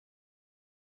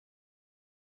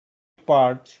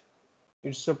part,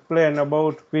 it's a plane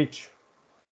about which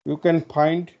you can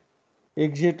find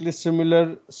exactly similar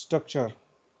structure.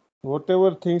 Whatever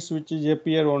things which is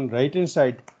appear on right hand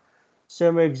side,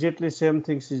 exactly same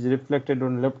things is reflected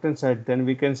on left hand side, then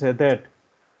we can say that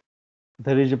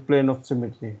there is a plane of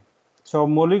symmetry. So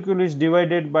molecule is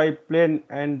divided by plane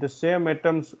and the same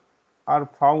atoms are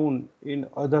found in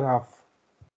other half,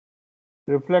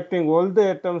 reflecting all the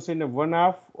atoms in one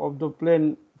half of the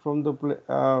plane from the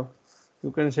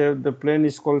you can say the plane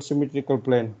is called symmetrical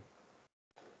plane.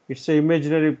 It's an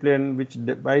imaginary plane which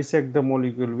bisect the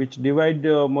molecule, which divide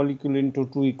the molecule into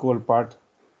two equal parts.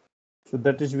 So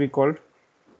that is we called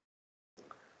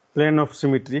plane of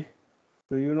symmetry.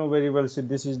 So you know very well, see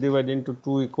this is divided into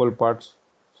two equal parts.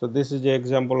 So this is the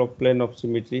example of plane of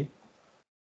symmetry.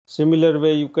 Similar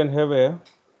way you can have a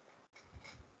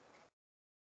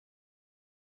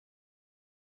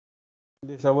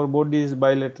this our body is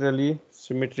bilaterally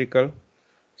symmetrical.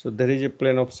 So there is a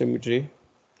plane of symmetry.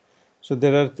 So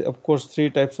there are of course three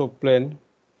types of plane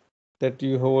that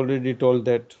you have already told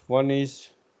that. One is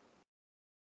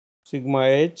sigma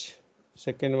h,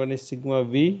 second one is sigma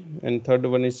v, and third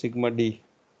one is sigma d.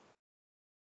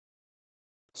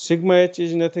 Sigma h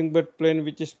is nothing but plane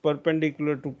which is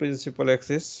perpendicular to principal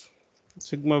axis.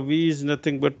 Sigma v is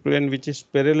nothing but plane which is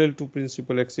parallel to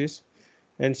principal axis,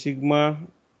 and sigma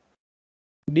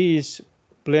d is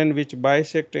plane which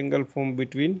bisect angle form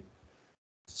between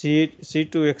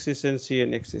C2 axis and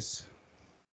Cn axis.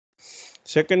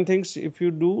 Second things, if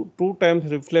you do 2 times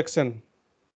reflection,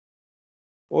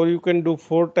 or you can do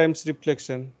 4 times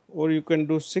reflection, or you can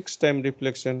do 6 times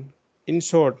reflection. In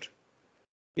short,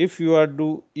 if you are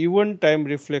do even time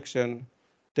reflection,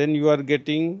 then you are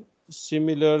getting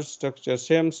similar structure,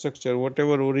 same structure,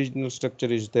 whatever original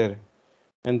structure is there,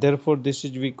 and therefore this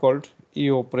is we called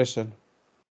E operation.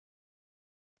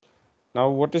 Now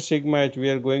what is sigma h? We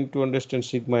are going to understand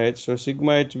sigma h. So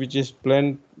sigma h, which is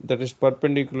plane that is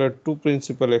perpendicular to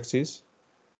principal axis.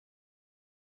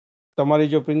 તમારી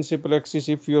જો principal axis,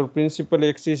 if your principal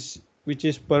axis which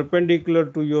is perpendicular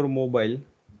to your mobile,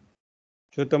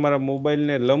 જો તમારા mobile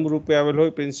ને લંબ રૂપે આવેલ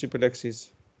હોય principal axis,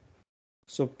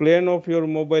 so plane of your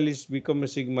mobile is become a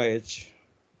sigma h.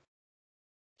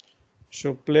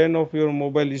 So plane of your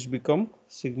mobile is become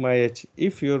sigma h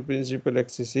if your principal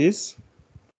axis is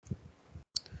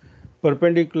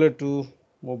perpendicular to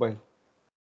mobile.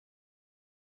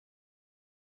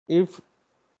 If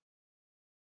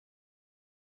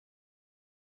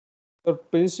your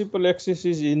principal axis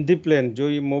is in the plane, જો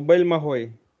એ મોબાઈલમાં હોય,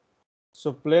 so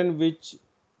plane which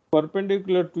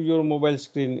perpendicular to your mobile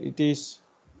screen, it is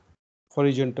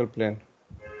horizontal plane.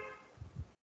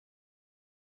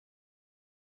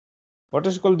 What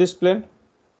is called this plane?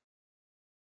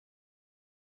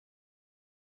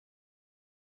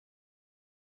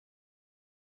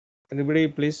 Anybody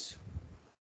please?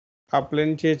 આ plane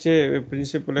છે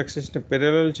principal axis ને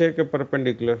parallel છે કે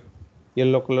perpendicular?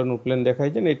 Yellow કલરનું plane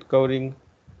દેખાય છે ને, it covering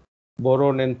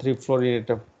boron and 3 fluorine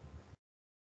atom.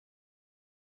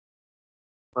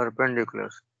 Perpendicular.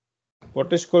 What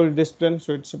is called this plane?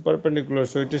 So it's perpendicular.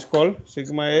 So it is called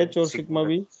sigma h or sigma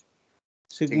v?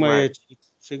 Sigma h.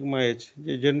 Sigma h.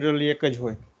 Generally એક જ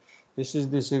હોય. This is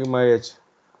the sigma h.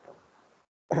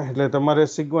 એટલે તમારે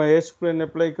sigma h plane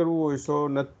apply કરવું હોય, so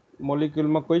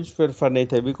મોલિક્યુલમાં કોઈ જ ફેરફાર નહીં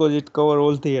થાય, because it cover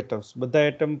all the atoms. બધા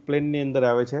એટમ પ્લેનની અંદર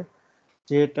આવે છે.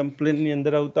 જે એટમ પ્લેનની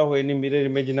અંદર આવતા હોય એની મિરર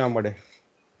ઇમેજ ના મળે,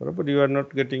 બરોબર? You are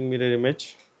not getting mirror image.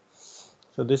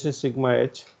 So this is sigma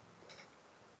h.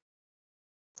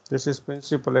 This is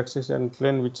principal axis and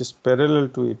plane which is parallel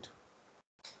to it.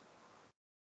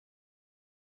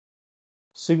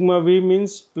 Sigma v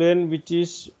means plane which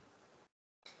is,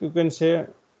 you can say,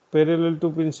 parallel to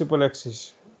principal axis.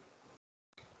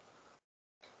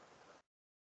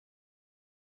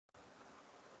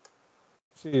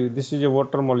 See, this is a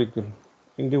water molecule.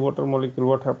 In the water molecule,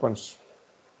 what happens?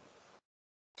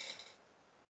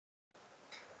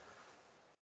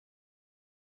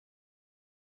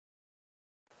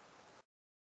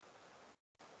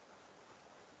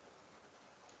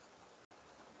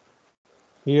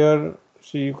 Here,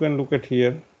 see, you can look at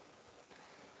here.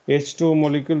 H2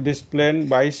 molecule, this plane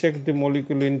bisects the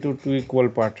molecule into two equal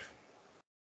parts.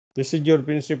 This is your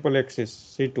principal axis,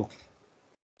 C2.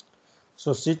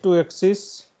 So C2 axis,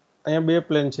 અહીંયા બે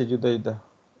plane છે જુદા જુદા.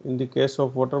 In the case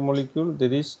of water molecule,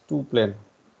 there is two plane.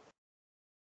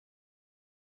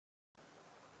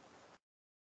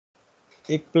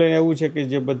 એક plane એવું છે કે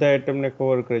જે બધા એટમને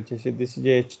કવર કરે છે. This is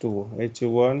H2O,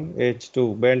 H1, H2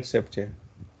 band shape છે.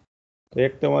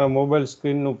 એક તમારા મોબાઈલ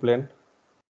સ્ક્રીનનું પ્લેન,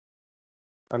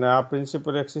 અને આ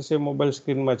પ્રિન્સિપલ એક્સિસ એ મોબાઈલ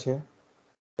સ્ક્રીનમાં છે,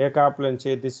 એક આ પ્લેન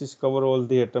છે, this is cover all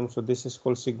the atom, so this is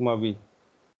called sigma V.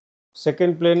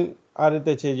 Second plane આ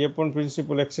રીતે છે, જે પણ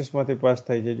પ્રિન્સિપલ એક્સિસમાંથી પાસ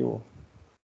થાય છે, જુઓ.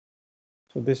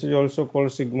 So this is also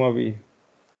cold sigma વી.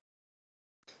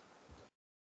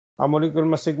 આ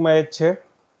મોલિક્યુલમાં સિગ્મા એચ છે,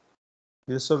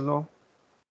 yes or no?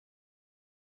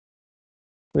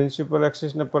 Principal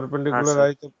axis ને પરપેન્ડિક્યુલર આ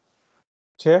રીતે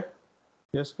છે,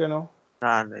 યસ કે નો?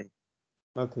 ના, નહીં.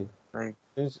 નથી. નહીં.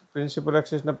 પ્રિન્સિપલ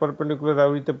એક્સિસ ને પરપેન્ડિક્યુલર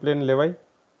આવી રીતે પ્લેન લેવાય?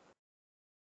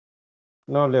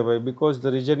 ન લેવાય, because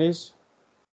the reason is,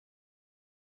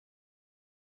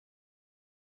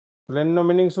 પ્લેનનો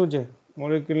meaning શું છે?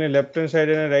 મોલિક્યુલની લેફ્ટ હેન્ડ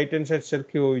સાઈડ અને રાઈટ હેન્ડ સાઈડ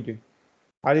સરખી હોવી જોઈએ.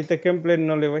 આ રીતે કેમ પ્લેન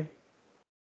ન લેવાય?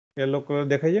 યલો કલર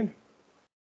દેખાય છે ને?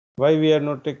 Why we are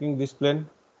not taking this plane?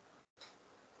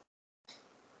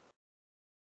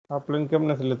 આ પ્લેન કેમ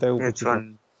નથી લેતા એવું પૂછ્યું?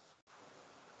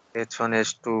 H1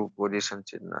 H2 પોઝિશન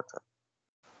ચેન્જ ના થાય.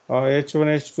 H1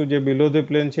 H2 જે બિલો ધ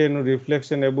પ્લેન છે એનું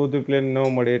રિફ્લેક્શન એબો ધ પ્લેન ન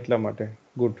મળે એટલા માટે.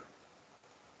 Good.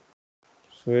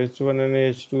 So H1 and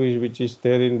H2 is which is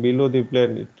there in below the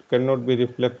plane, it cannot be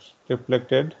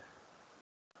reflected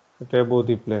at above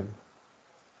the plane.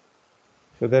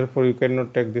 So therefore you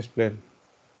cannot take this plane.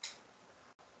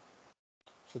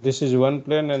 So this is one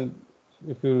plane, and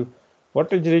if you,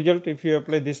 what is the result if you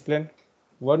apply this plane?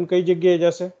 One કઈ જગ્યાએ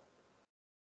જશે?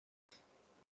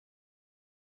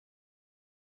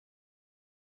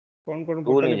 કોણ કોણ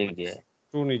પોતાની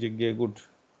two ની જગ્યાએ? Good.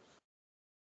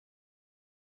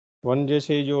 One જે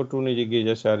છે એ જો ટુ ની જગ્યાએ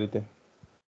જશે આ રીતે,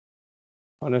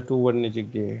 અને 2 1 ની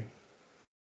જગ્યાએ.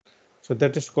 So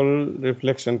that is called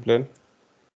reflection plane.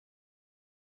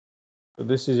 So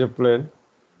this is a plane.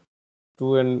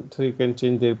 2 and 3 can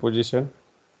change their position.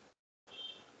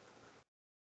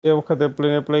 એ વખતે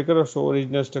પ્લેન એપ્લાય કરો છો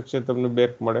ઓરિજિનલ સ્ટ્રક્ચર તમને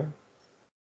બેક મળે.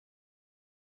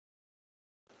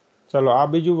 ચાલો, આ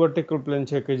બીજું વર્ટિકલ પ્લેન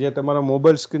છે કે જે તમારા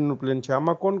મોબાઈલ સ્ક્રીનનું પ્લેન છે.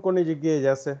 આમાં કોણ કોની જગ્યાએ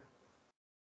જશે?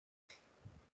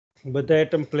 બધા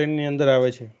એટમ પ્લેનની અંદર આવે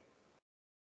છે.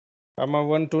 આમાં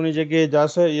 1 2 ની જગ્યાએ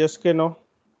જશે, યસ કે નો?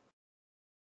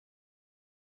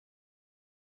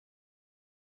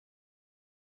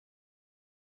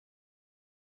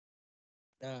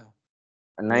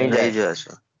 નહીં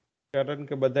જશે. કારણ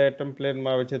કે બધા એટમ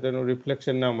પ્લેનમાં આવે છે, તેનું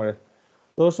રિફ્લેક્શન ના મળે.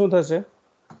 તો શું થશે?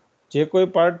 જે કોઈ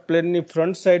પાર્ટ પ્લેનની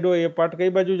ફ્રન્ટ સાઈડ હોય એ પાર્ટ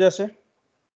કઈ બાજુ જશે?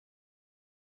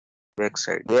 Back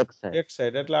side. Back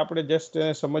side. એટલે આપણે જસ્ટ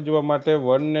એને સમજવા માટે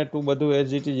 1 ને 2 બધું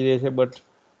એઝ ઇટ ઇઝ રહે છે, બટ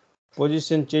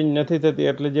પોઝિશન ચેન્જ નથી થતી.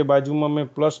 એટલે જે બાજુમાં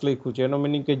મેં પ્લસ લખ્યું છે એનો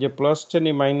મિનિંગ કે જે પ્લસ છે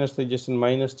ને માઇનસ થઈ જશે,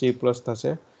 માઇનસ છે એ પ્લસ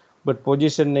થશે, બટ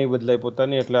પોઝિશન નહીં બદલાય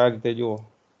પોતાની. એટલે આ રીતે જુઓ,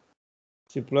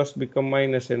 see plus become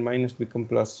minus and minus become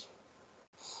plus.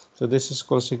 So this is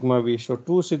called sigma V. So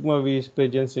 2 sigma V is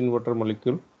present in water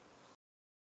molecule.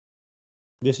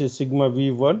 This is sigma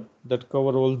V1 that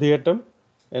cover all the atom,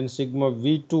 and sigma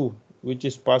V2 which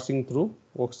is passing through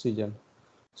oxygen.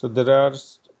 So there are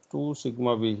 2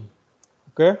 sigma V.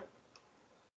 Okay.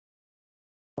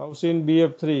 Now see in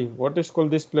BF3, what is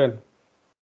called this plane?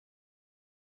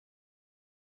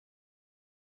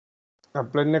 આ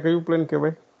plane ને કયું plane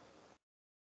કહેવાય?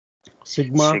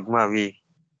 Sigma વી.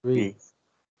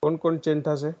 કોણ કોણ change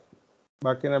થશે?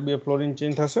 બાકીના બે fluorine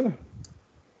change થશે ને?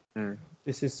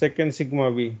 This is second sigma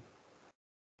V.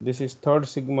 This is third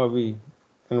sigma V.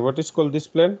 And what is called this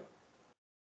plane?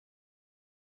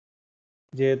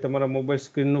 જે તમારા મોબાઈલ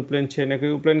સ્ક્રીનનું પ્લેન છે એને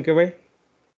કયું પ્લેન કહેવાય?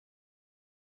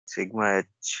 Sigma H.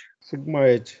 Sigma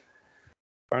H.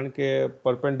 કારણ કે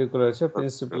પરપેન્ડિક્યુલર છે,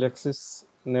 પ્રિન્સિપલ એક્સિસ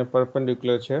ને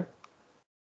પરપેન્ડિક્યુલર છે.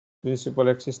 પ્રિન્સિપલ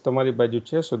એક્સિસ તમારી બાજુ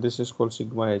છે, so this is called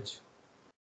sigma H.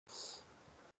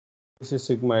 This is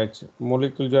sigma H.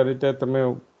 Molecule જે રીતે તમે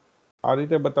આ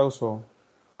રીતે બતાવશો,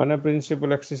 અને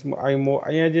પ્રિન્સિપલ એક્સિસ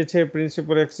અહીંયા જે છે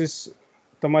પ્રિન્સિપલ એક્સિસ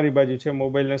તમારી બાજુ છે,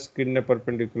 મોબાઈલના સ્ક્રીનને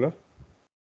પરપેન્ડિક્યુલર.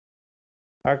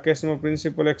 આ કેસમાં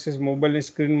પ્રિન્સિપલ એક્સિસ મોબાઈલની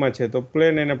સ્ક્રીનમાં છે, તો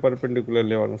પ્લેન એને પરપેન્ડિક્યુલર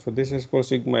લેવાનું. So this is called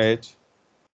sigma H.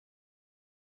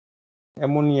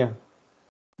 Ammonia,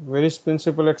 where is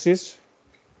principal axis?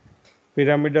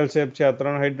 Pyramidal shape છે, આ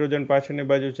 3 હાઇડ્રોજન પાછળની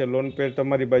બાજુ છે, લોન પેર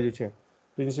તમારી બાજુ છે.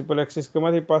 પ્રિન્સિપલ એક્સિસ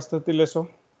કેમાંથી પાસ થતી લેશો?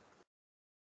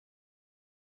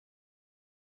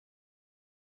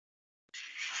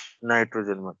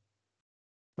 નાઇટ્રોજનમાં.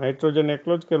 નાઇટ્રોજન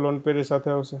એકલો જ કે લોન પેર સાથે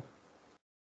આવશે?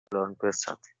 લોન પેર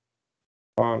સાથે.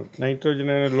 હા, નાઇટ્રોજન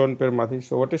અને loan પેરમાંથી.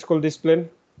 So what is called this plane?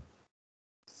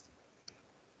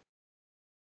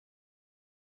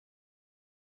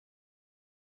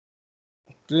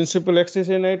 Principal axis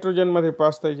A નાઇટ્રોજનમાંથી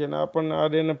pass થાય છે, અને આપણને આ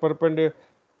એને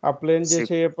આ પ્લેન જે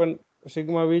છે એ પણ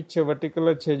સિગ્મા વી છે, વર્ટિકલ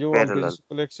જ છે. જુઓ,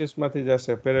 પ્રિન્સિપલ એક્સિસમાંથી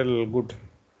જશે પેરેલલ. ગુડ.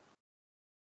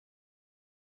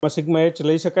 સિગ્મા એચ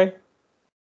લઈ શકાય?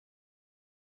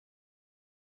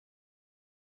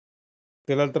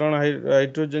 પેલા 3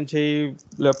 હાઇડ્રોજન છે એ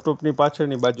લેપટોપની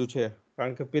પાછળની બાજુ છે,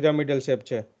 કારણ કે પિરામિડલ શેપ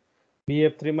છે.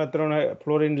 BF3 માં 3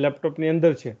 ફ્લોરિન લેપટોપની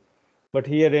અંદર છે. But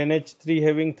here NH3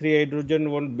 having 3 hydrogen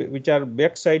which are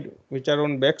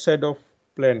on back side of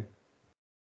plane.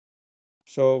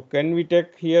 So can we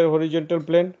take here horizontal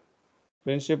plane?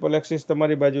 Principal axis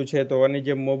તમારી બાજુ છે તો આની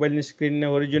જે મોબાઈલની સ્ક્રીનને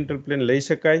હોરિઝોન્ટલ પ્લેન લઈ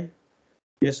શકાય?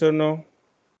 Yes or no?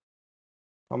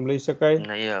 આમ લઈ શકાય?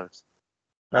 નહીં આવે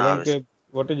ના કારણ આવે કે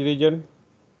what is reason?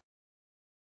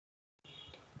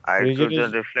 Reason is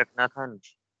hydrogen reflect ના થાય ને.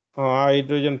 આ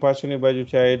હાઇડ્રોજન પાછળની બાજુ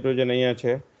છે, હાઇડ્રોજન અહીંયા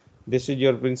છે. This is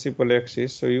your principal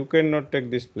axis, so you cannot take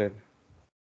this plane.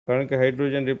 કારણ કે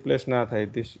હાઇડ્રોજન રિપ્લેસ ના થાય,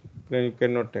 this plane you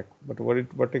cannot take, but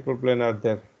vertical plane are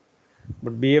there.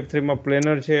 But BF3 માં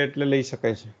પ્લેનર છે એટલે લઈ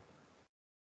શકાય છે.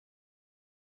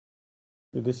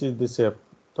 This is the shape.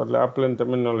 તો એટલે આ પ્લેન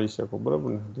તમે ન લઈ શકો,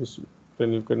 બરાબર ને? This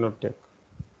plane you cannot take.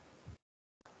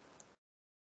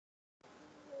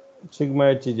 Sigma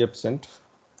H is absent.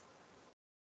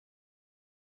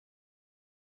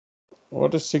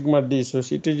 What is sigma D? So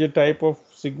it is a type of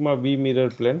sigma V mirror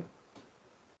plane.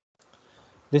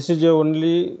 This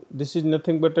is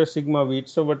nothing but a sigma V.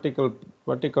 It's a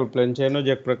vertical plane છે, એનો જ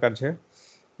એક પ્રકાર છે.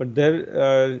 But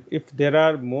if there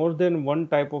are more than one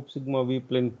type of sigma V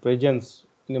plane presence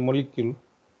in a molecule,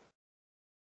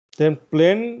 then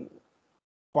plane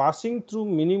passing through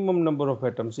minimum number of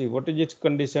atoms. See, what is its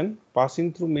condition? Passing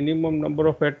through minimum number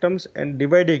of atoms and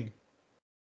dividing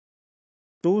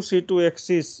 2C2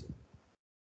 axis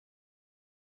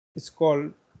is called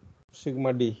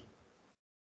sigma D.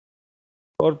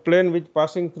 Or plane which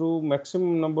passing through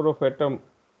maximum number of atoms,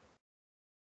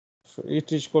 so it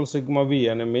is called sigma V,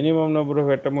 and a minimum number of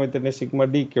atoms હોય તેને sigma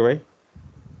D કહેવાય.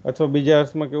 અથવા બીજા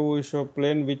અર્થમાં કેવું હોય, so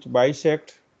plane which bisect.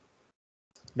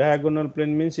 Diagonal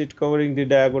plane means it covering the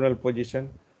diagonal position,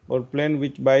 or plane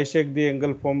which bisect the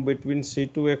angle formed between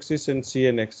C2 axis and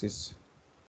CN axis.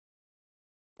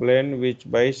 Plane which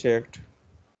bisect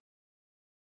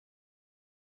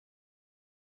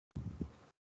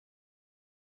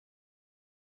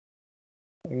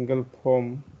angle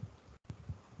formed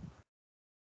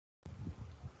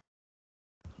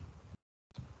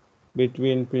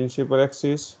between principal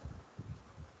axis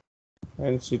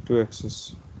and C2 axis.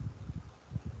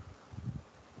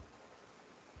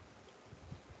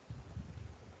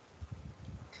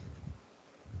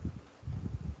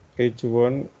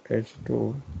 H1, H2.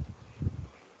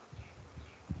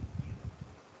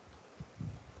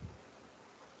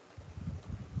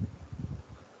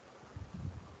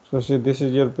 So see, this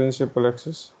is your principal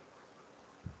axis.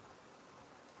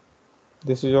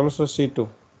 This is also C2.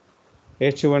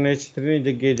 H1, H3 ની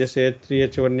જગ્યાએ જશે, H3,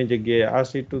 H1 ની જગ્યાએ. આ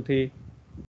C2 થી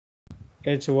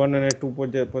H1 અને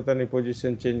 2 પોતાની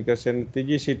position change કરશે, અને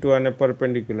ત્રીજી C2 આને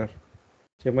પરપેન્ડિક્યુલર,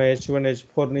 જેમાં H1,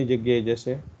 H4 ની જગ્યાએ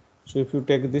જશે. So if you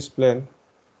take this plane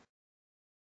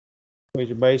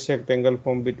which bisect angle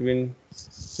formed between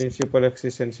principal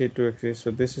axis and C2 axis,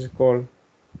 so this is called,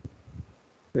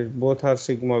 both are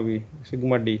sigma V,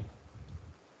 sigma D.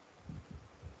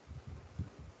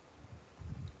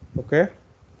 Okay.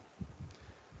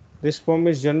 This form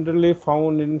is generally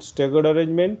found in staggered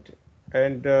arrangement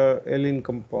and alene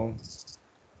compound.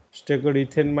 Staggered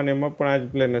ethane માં એમાં પણ આ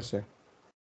જ plane હશે.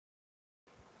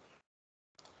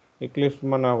 Eclipse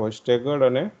માં ના હોય, staggered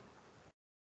અને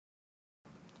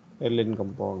alene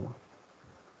compound.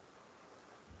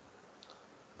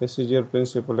 This is your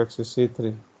principal axis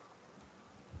C3.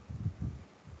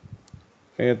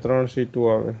 અહીંયા 3 C2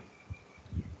 આવે.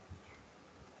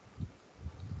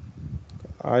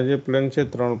 આ જે પ્લેન છે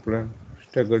 3 પ્લેન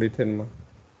staggered ethane માં.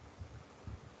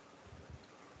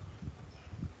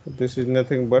 This is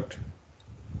nothing but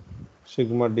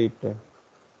sigma D plane.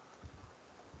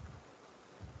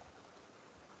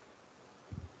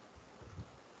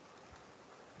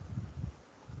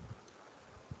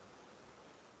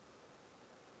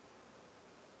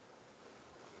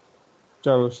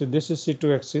 ચાલો, this is C2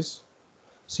 axis.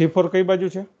 C4 કઈ બાજુ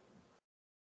છે?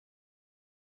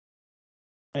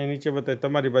 અહીં નીચે બતાય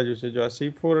તમારી બાજુ છે. જો આ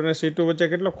C4 અને C2 વચ્ચે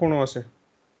કેટલો ખૂણો હશે?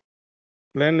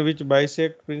 Plane which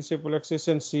bisect principal axis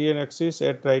and CN axis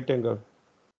at right angle.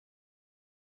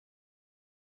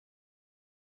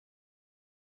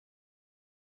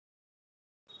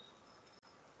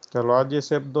 ચાલો, આ જે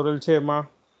શેપ દોરેલ છે એમાં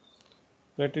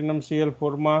પ્લેટિનમ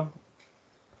Cl4 માં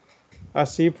આ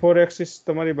C4 axis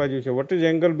તમારી બાજુ છે. What is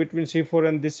angle between C4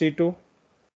 and this C2?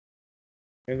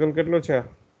 Angle કેટલો છે?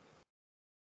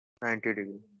 90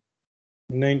 degree.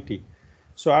 90.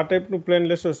 So આ ટાઈપનું પ્લેન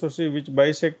લેશો, so see which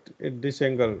bisect at this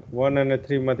angle 1 અને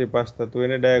 3 માંથી પાસ થતું,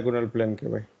 એને ડાયાગોનલ પ્લેન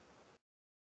કહેવાય.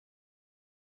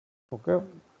 Okay.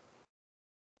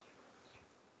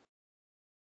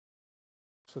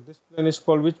 So this plane is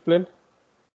called which plane?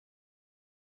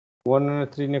 1 અને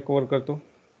 3 ને કવર કરતું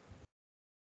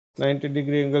 90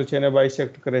 ડિગ્રી એંગલ છે એને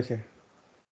બાયસેક્ટ કરે છે.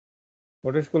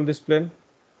 What is called this plane?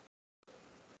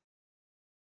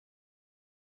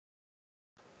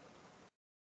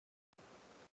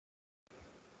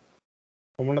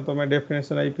 હમણાં તો મેં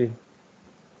ડેફિનેશન આપી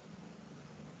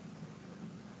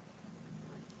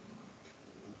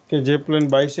કે જે પ્લેન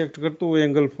બાયસેક્ટ કરતું હોય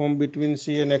angle form between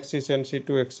CN axis and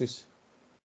C2 axis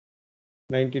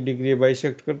 90 degree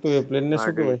bisect કરતું હોય પ્લેનને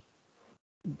શું D, કહેવાય?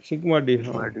 Sigma D.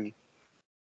 હા,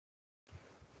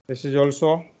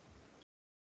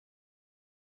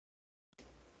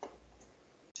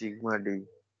 sigma D,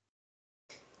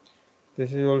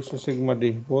 this is also sigma D. sigma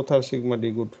d. Both are sigma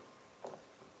d. Good.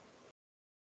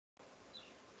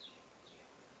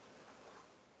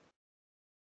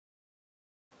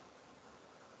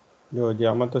 જો હજી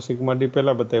આમાં તો સિગ્મા ડી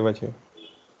પહેલા બતાવ્યા છે,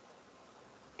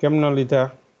 કેમ ન લીધા?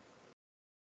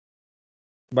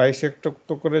 બાયસેક્ટ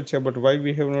તો કરે છે, but why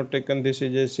we have not taken this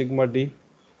is A sigma D.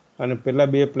 અને પેલા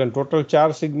બે પ્લેન ટોટલ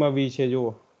 4 સિગ્મા વી છે.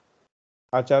 જુઓ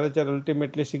આ ચારે ચાર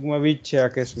અલ્ટિમેટલી સિગ્મા વી જ છે આ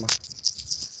કેસમાં.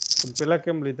 પણ પેલા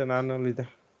કેમ લીધા ને આ ન લીધા?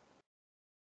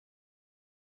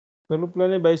 પેલું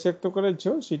પ્લેન બાયસેક્ટ તો કરે જ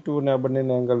છે C2 અને આ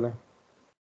બંનેના એંગલને.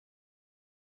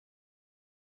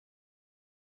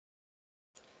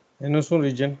 એનું શું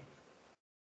રીઝન?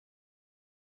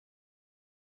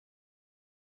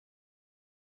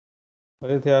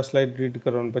 ફરીથી આ સ્લાઇડ રીડ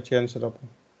કરો અને પછી આન્સર આપો.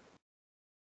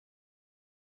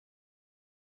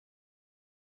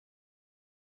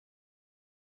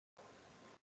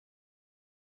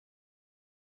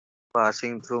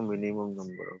 Passing through minimum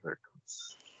number of atoms.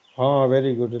 હા,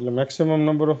 વેરી ગુડ. એટલે મેક્સિમમ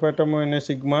નંબર ઓફ એટમો એને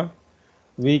સિગ્મા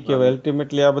વી કહેવાય.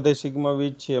 અલ્ટિમેટલી આ બધા સિગ્મા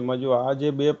વી જ છે. એમાં જો આ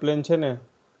જે બે પ્લેન છે ને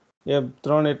એ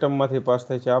 3 એટમમાંથી પાસ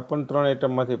થાય છે, આ પણ 3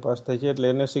 એટમમાંથી પાસ થાય છે, એટલે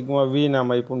એને સિગ્મા વી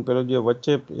નામ આપ્યું. પેલો જે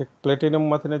વચ્ચે એક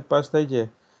પ્લેટિનમમાંથી જ પાસ થાય છે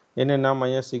એને નામ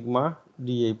અહીંયા સિગ્મા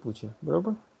ડી આપ્યું છે.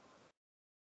 બરોબર,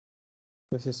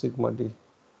 પછી સિગ્મા ડી.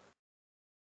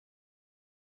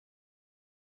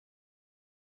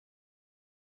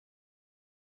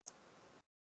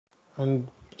 અને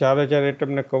ચારે ચાર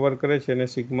એટમને કવર કરે છે એને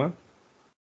સિગ્મા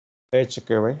એચ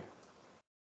કહેવાય.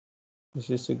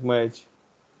 પછી sigma H.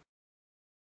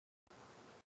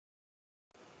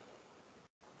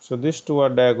 So this two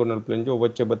R diagonal plane. જો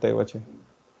વચ્ચે બતાવ્યા છે.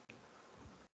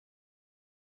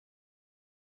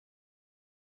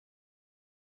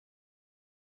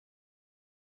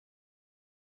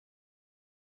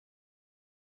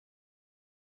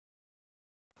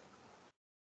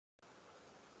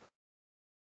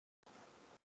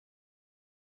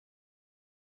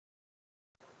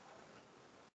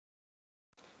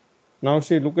 Now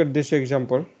see, look at this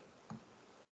example.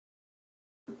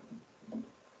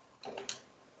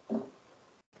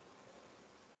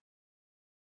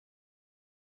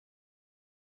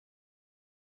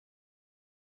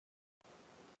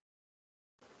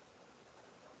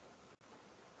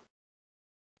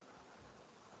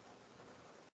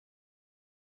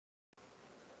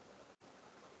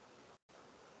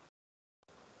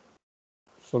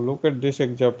 So look at this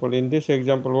example. In this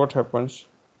example, what happens?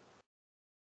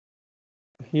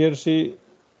 Here see,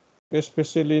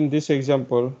 especially in this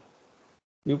example,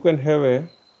 you can have a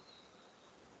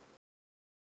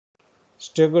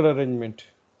staggered arrangement.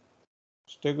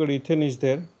 Staggered ethane is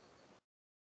there.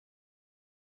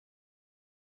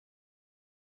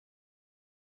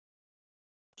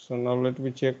 So now let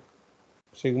me check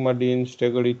sigma D in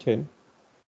staggered ethane.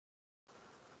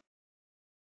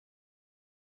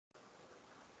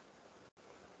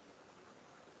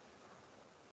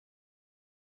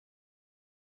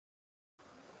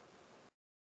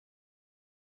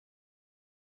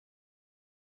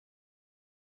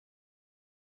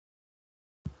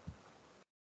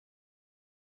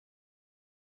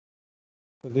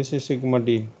 So this is sigma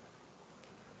D.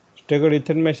 Staggered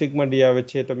ઇથેનમાં sigma D આવે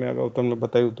છે, તમે અગાઉ તમને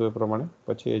બતાવ્યું હતું એ પ્રમાણે.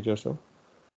 પછી એ જોશો.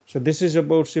 So this is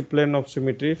about the plane of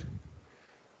symmetry.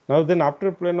 Now then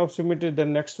after plane of symmetry, the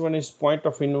next one is point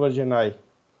of inversion I.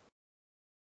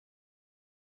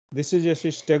 This is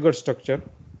a staggered structure,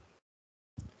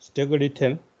 staggered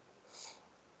ethane,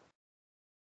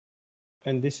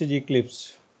 and this is eclipse.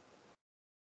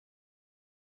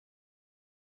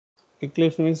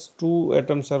 Eclipse means two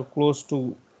atoms are close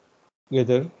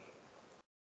together.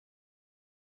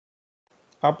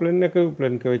 આ પ્લેનને કયું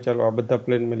plane કહેવાય? ચાલો આ બધા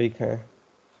plane મેં લખ્યા.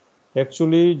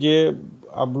 Actually જે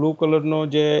આ બ્લુ કલરનો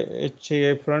જે એચ છે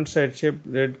એ ફ્રન્ટ સાઈડ છે,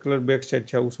 રેડ કલર બેક સાઈડ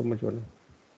છે, આવું સમજવાનું.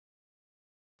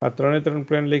 આ ત્રણે ત્રણ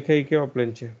પ્લેન લખ્યા એ કેવા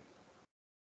પ્લેન છે?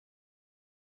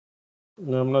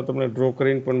 હમણાં તમને ડ્રો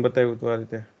કરીને પણ બતાવ્યું હતું આ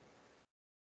રીતે.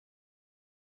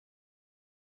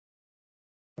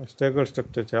 સ્ટેગર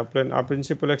સ્ટ્રક્ચર છે. આ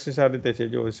પ્રિન્સિપલ એક્સિસ આ રીતે છે,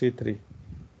 જો C3.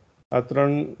 આ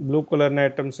 3 બ્લુ કલરના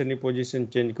એટમ્સ એની પોઝિશન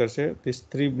ચેન્જ કરશે. This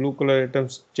 3 blue colour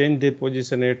atoms change their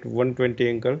position at 120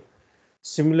 angle.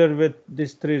 Similar with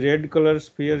these 3 red color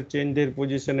sphere change their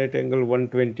position at angle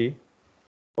 120.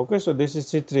 Okay, so this is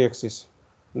C3 axis.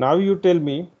 Now you tell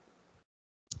me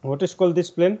what is called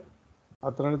this plane?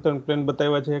 આ 3 plane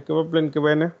બતાવ્યા છે, કેવા plane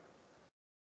કહેવાય ને?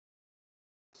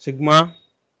 Sigma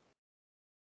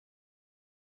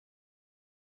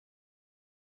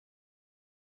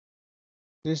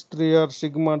these 3 are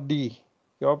sigma D.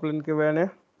 કેવા plane કહેવાય ને?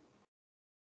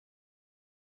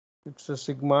 It's a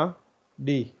sigma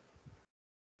D.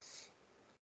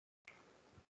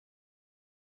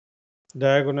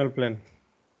 Diagonal plane.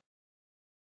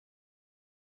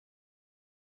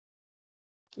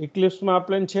 ઇક્લિપ્સમાં આ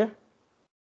પ્લેન છે.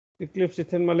 ઇક્લિપ્સ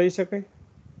ઇથેનમાં લઈ શકાય.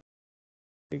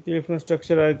 ઇક્લિપ્સનું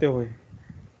સ્ટ્રક્ચર આ રીતે હોય.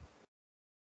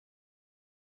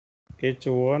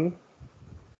 H1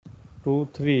 2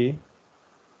 3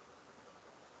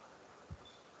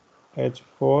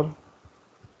 H4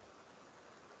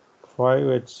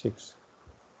 5 H6.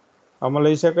 આમાં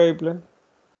લઈ શકાય પ્લેન.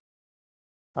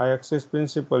 આ એક્સિસ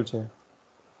પ્રિન્સિપલ છે.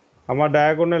 આમાં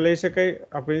ડાયાગોનલ લઈ શકાય.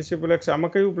 આ પ્રિન્સિપલ એક્સ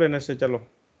આમાં કયું પ્લેન હશે? ચાલો,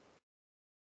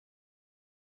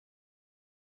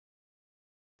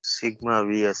 સિગ્મા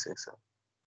વી હશે સર.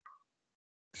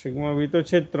 સિગ્મા વી તો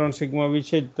છે જ, 3 સિગ્મા વી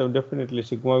છે જ, તો ડેફિનેટલી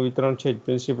સિગ્મા વી 3 છે જ.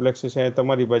 પ્રિન્સિપલ એક્સિસ અહીંયા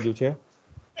તમારી બાજુ છે,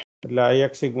 એટલે આ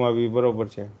એક સિગ્મા વી બરોબર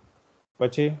છે.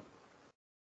 પછી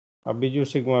આ બીજું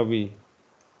સિગ્મા વી,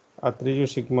 આ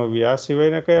ત્રીજું સિગ્મા વી. આ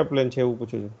સિવાયના કયા પ્લેન છે એવું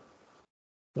પૂછું છું.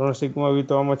 3 સિગ્મા વી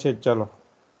તો આમાં છે જ. ચાલો,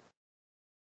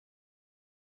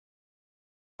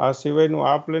 આ સિવાયનું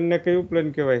આ પ્લેનને કયું પ્લેન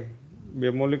કહેવાય?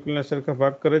 બે મોલિક્યુલના સરખા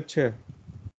ભાગ કરે જ છે.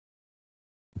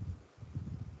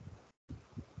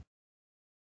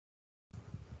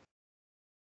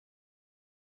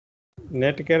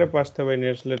 નેટ ક્યારે પાસ થવાય?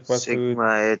 નેટ સ્લેટ પાસ થવી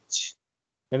સિગ્મા એચ.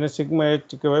 એને સિગ્મા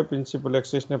એચ કહેવાય. પ્રિન્સિપલ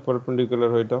એક્સિસને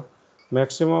પરપેન્ડિક્યુલર હોય તો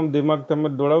મેક્સિમમ દિમાગ તમે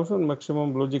દોડાવશો ને,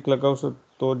 મેક્સિમમ લોજિક લગાવશો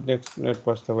તો જ નેટ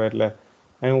પાસ થવાય. એટલે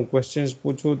અહીં હું ક્વેશ્ચન્સ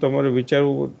પૂછું, તમારે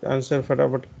વિચારવું, આન્સર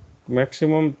ફટાફટ.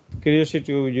 મેક્સિમમ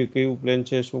ક્યુરિયોસિટી હોવી જોઈએ, કયું પ્લેન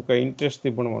છે, શું કાંઈ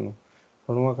ઇન્ટરેસ્ટથી ભણવાનું,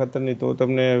 ભણવા ખાતર નહીં, તો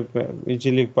તમે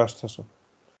ઇઝીલી પાસ થશો.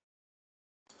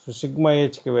 સો સિગ્મા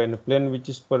એચ કહેવાય. અને plane which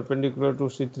is perpendicular two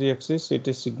C3 axis,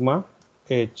 it is sigma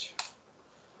H.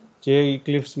 જે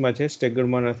ઇક્લિપ્સમાં છે,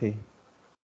 સ્ટેગરમાં નથી.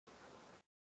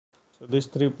 So these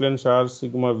 3 planes are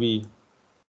sigma V.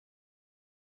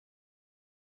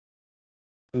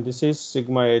 And this is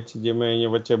sigma H, જે મેં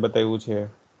અહીંયા વચ્ચે બતાવ્યું છે.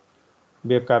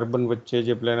 બે કાર્બન વચ્ચે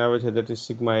જે પ્લેન આવે છે, that is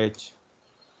sigma H.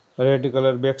 Red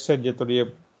colour back side જતો રહીએ,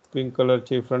 પિંક કલર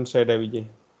છે ફ્રન્ટ સાઈડ આવી જાય.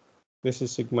 This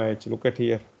is sigma H. Look at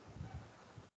here.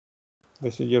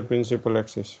 This is your principal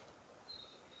axis.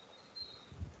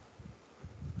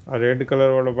 આ રેડ કલર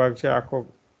વાળો ભાગ છે, આખો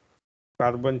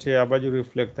કાર્બન છે, આ બાજુ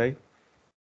રિફ્લેક્ટ થાય.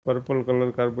 Purple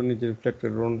colour carbon is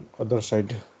reflected on other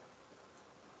side.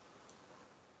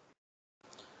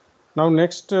 Now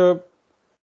next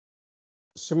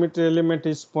symmetry element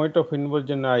is point of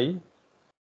inversion I,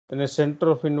 and a center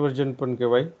of inversion પણ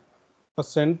કહેવાય. A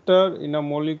center in a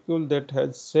molecule that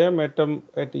has same atom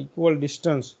at equal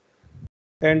distance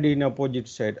and in opposite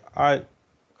side. આ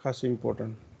ખાસ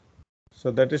important. So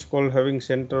that is called having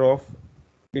center of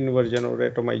inversion or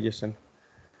atomization.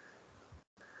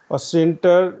 A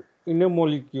center in a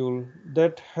molecule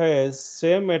that has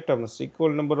same atoms,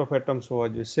 equal number of atoms હોવા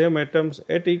જોઈએ, same atoms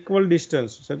at equal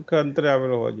distance, સરખા અંતરે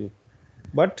આવેલો હોવા જોઈએ.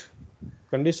 But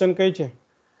condition કઈ છે?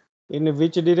 In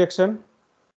which direction?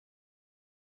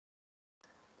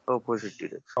 Opposite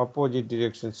direction. Opposite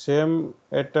direction. Same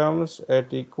atoms at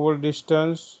equal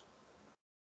distance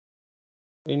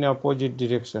in opposite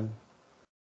direction.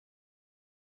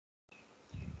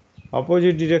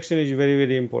 Opposite direction is very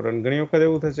very important. ઘણી વખત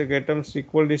એવું થશે કે એટમ્સ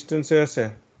ઇક્વલ ડિસ્ટન્સે હશે,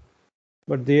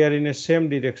 but they are in A same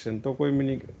direction, તો કોઈ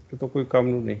મિનિંગ, તો કોઈ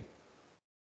કામનું નહીં.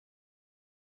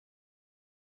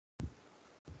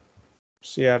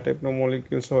 સી આ ટાઈપનો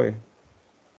મોલિક્યુલ્સ હોય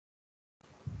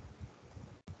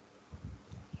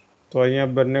તો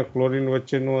અહીંયા બંને ક્લોરિન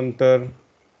વચ્ચેનું અંતર,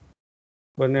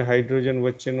 બંને હાઇડ્રોજન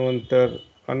વચ્ચેનું અંતર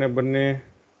અને બંને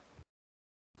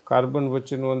કાર્બન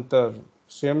વચ્ચેનું અંતર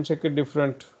સેમ છે કે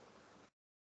ડિફરન્ટ?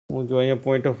 હું જો અહીંયા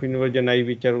પોઈન્ટ ઓફ ઇન્વર્જન આવી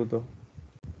વિચારું તો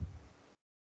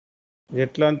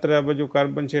જેટલા અંતરે આ બાજુ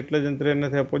કાર્બન છે એટલા જ અંતરે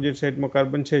એનાથી અપોઝિટ સાઈડમાં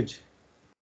કાર્બન છે જ.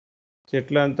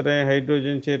 જેટલા અંતરે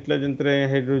હાઇડ્રોજન છે એટલા જ અંતરે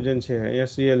અહીંયા હાઇડ્રોજન છે,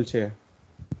 અહીંયા Cl છે.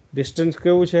 ડિસ્ટન્સ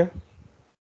કેવું છે?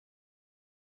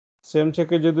 સેમ છે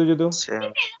કે જુદું જુદું? સેમ.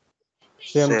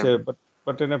 સેમ છે,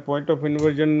 બટ એને પોઈન્ટ ઓફ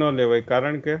ઇન્વર્જન ન લેવાય,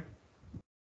 કારણ કે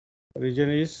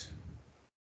રીઝન ઇઝ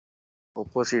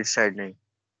ઓપોઝિટ સાઈડ નહીં.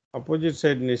 ઓપોઝિટ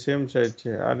સાઈડની સેમ સાઈડ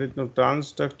છે. આ રીતનું ટ્રાન્સ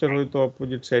સ્ટ્રક્ચર હોય તો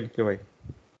ઓપોઝિટ સાઈડ કહેવાય.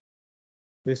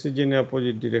 This is in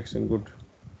opposite direction. Good.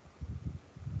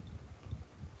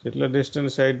 જેટલા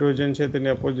ડિસ્ટન્સ હાઇડ્રોજન છે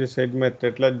તેની ઓપોઝિટ સાઈડમાં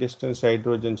તેટલા જ ડિસ્ટન્સ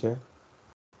હાઇડ્રોજન છે.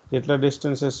 જેટલા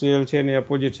ડિસ્ટન્સ Cl છે એની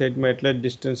ઓપોઝિટ સાઈડમાં એટલા જ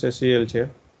ડિસ્ટન્સ Cl છે.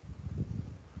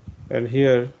 એન્ડ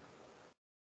હિયર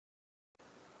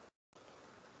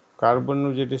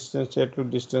કાર્બનનું જે ડિસ્ટન્સ છે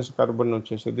એટલું ડિસ્ટન્સ કાર્બનનું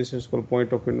છે. So this is called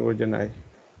point of ઇન્વર્જન I.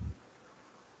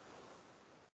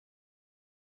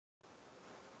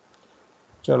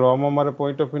 ચાલો આમાં મારે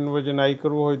પોઈન્ટ ઓફ ઇન્વર્જન I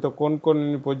કરવું હોય તો કોણ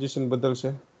એની પોઝિશન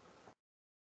બદલશે?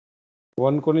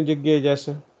 1 કોની જગ્યાએ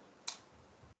જશે?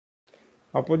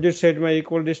 ઓપોઝિટ સાઈડમાં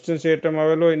ઇક્વલ ડિસ્ટન્સ એટમ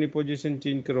આવેલો હોય એની પોઝિશન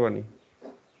ચેન્જ કરવાની.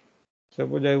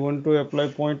 Suppose I want to apply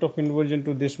point of inversion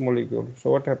to this molecule. So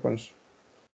what happens?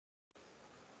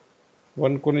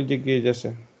 1 કોની જગ્યાએ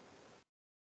જશે?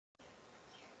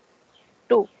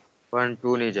 2. 1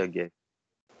 2 ની જગ્યાએ.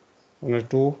 અને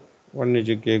 2 1 ની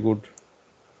જગ્યાએ. ગુડ.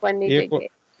 1 ની જગ્યાએ.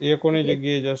 એ કોની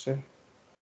જગ્યાએ જશે?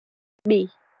 B.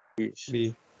 બી.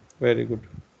 Very good.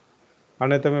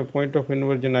 આને તમે પોઈન્ટ ઓફ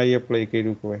ઇન્વર્જન I એપ્લાય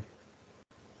કર્યું કહેવાય.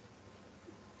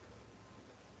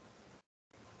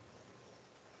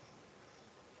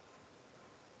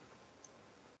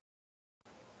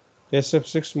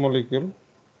 SF6 molecule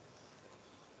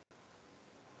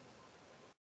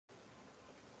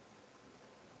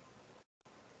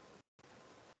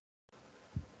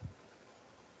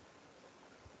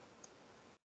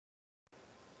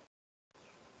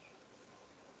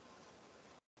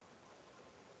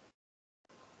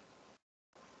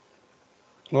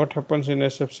what happens in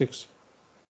SF6?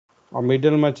 આ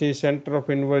મિડલમાં છે સેન્ટર ઓફ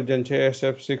ઇન્વર્જન છે.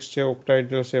 SF6 છે,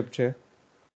 ઓક્ટાઇડલ શેપ છે.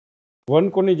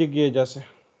 1 કોની જગ્યાએ જશે?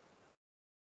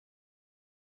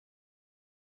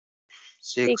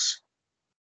 6.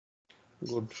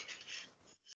 Good.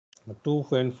 2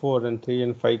 and 4 and 3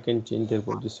 and 5 can change their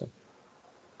position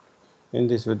in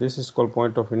this way. This is called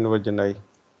point of inversion I.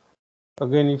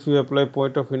 Again, if you apply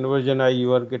point of inversion I,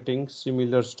 you are getting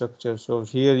similar structure. So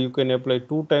here you can apply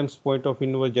 2 times point of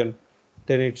inversion,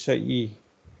 then it's a E.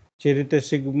 જે રીતે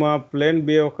sigma plane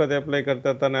 2 વખત apply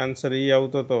કરતા હતા અને answer E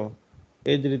આવતો હતો,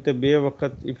 એ જ રીતે 2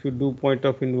 વખત if you do point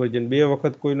of ઇન્વર્જન 2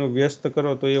 વખત કોઈનો વ્યસ્ત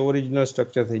કરો તો એ ઓરિજિનલ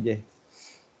સ્ટ્રક્ચર થઈ જાય.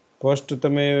 ફર્સ્ટ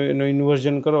તમે એનો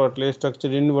ઇન્વર્જન કરો એટલે એ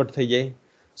સ્ટ્રક્ચર ઇન્વર્ટ થઈ જાય.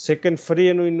 સેકન્ડ ફરી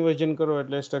એનું ઇન્વર્જન કરો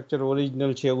એટલે સ્ટ્રક્ચર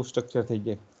ઓરિજિનલ છે એવું સ્ટ્રક્ચર થઈ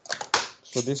જાય.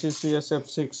 So this is the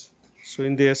SF6. So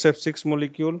in the SF6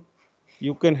 molecule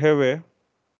you can have a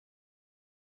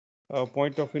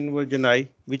point of inversion I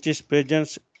which is present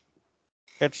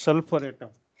at sulfur atom.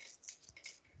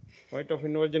 Point of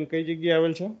inversion કઈ જગ્યાએ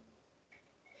આવેલ છે?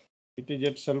 It is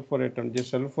at sulfur atom. જે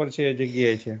sulphur છે એ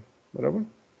જગ્યાએ છે. બરાબર.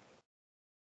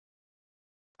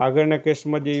 આગળના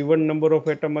કેસમાં જે ઇવન નંબર ઓફ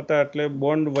એટમ હતા એટલે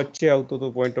બોન્ડ વચ્ચે આવતો હતો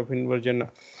પોઈન્ટ ઓફ ઇન્વર્જન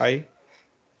I.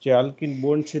 જે આલ્કિન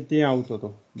બોન્ડ છે ત્યાં આવતો હતો.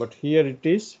 But here it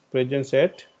is presence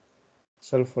at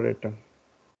sulphur atom.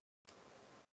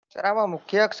 Sir આમાં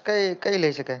મુખ્ય અક્ષ કઈ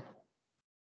લઈ શકાય?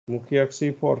 મુખ્ય અક્ષ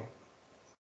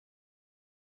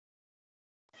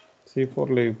C4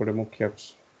 લેવી પડે મુખ્ય અક્ષ.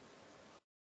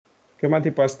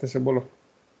 કેમાંથી પાસ થશે બોલો?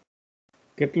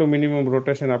 કેટલું મિનિમમ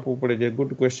રોટેશન આપવું પડે છે?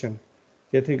 Good question.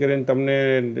 જેથી કરીને તમને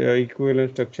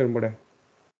ઇક્વિવેલન્ટ સ્ટ્રક્ચર મળે.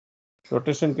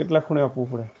 રોટેશન કેટલા ખૂણે આપવું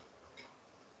પડે?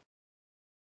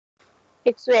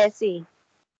 180.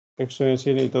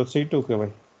 180 નહીં તો C2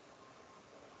 કહેવાય.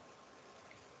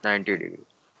 90 ડિગ્રી.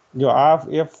 જો આ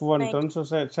F1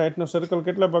 360 નો સર્કલ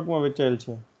કેટલા ભાગમાં વહેંચાયેલ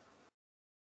છે?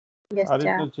 Yes, આ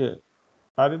રીતનું છે.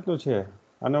 આ રીતનું છે.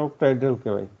 આને ઓક્ટાઇડલ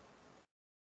કહેવાય.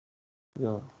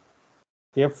 જો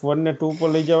F1 ને 2 પર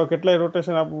લઈ જવા કેટલાય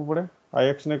રોટેશન આપવું પડે? આ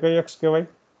X ને કઈ અક્ષ કહેવાય?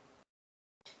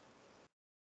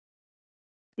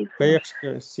 કઈ અક્ષ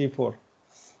કહેવાય? C4.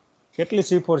 કેટલી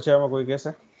C4 છે આમાં કોઈ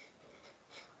કહેશે?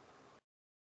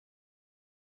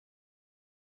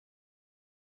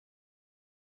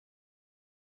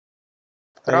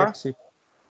 આ ત્રણ? એક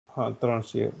હા 3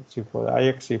 C4. આ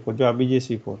એક C4. જો આ બીજી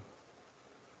C4.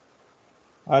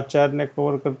 આ 4 ને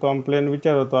કવર કરતો આમ પ્લેન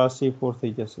વિચારો તો આ C4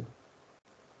 થઈ જશે.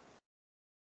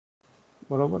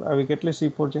 બરોબર. આવી કેટલી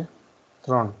C4 છે?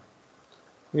 3.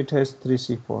 It has 3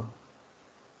 C4.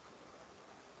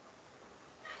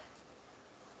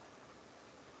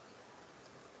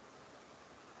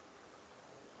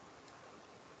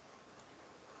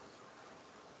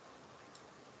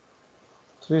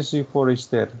 Three C4 is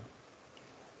there.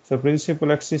 So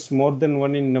principal axis more than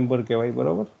one in number કહેવાય.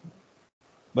 બરોબર.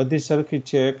 બધી સરખી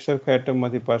છે, એક સરખા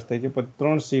એટમમાંથી પાસ થાય છે, પણ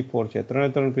 3 C4 છે.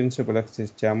 3 પ્રિન્સિપલ એક્સિસ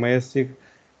છે. આમાં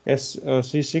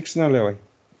C6 ના લેવાય.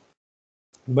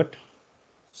 But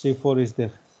C4 is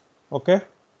there. Okay?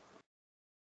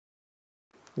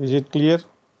 Is it clear?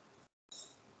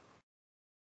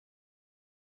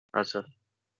 हाँ sir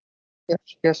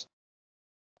yes.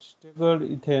 Staggered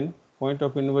ethane point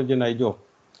of ઇન્વર્જન આવી જો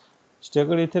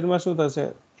સ્ટેગર્ડ ઇથેનમાં શું થશે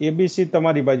એબીસી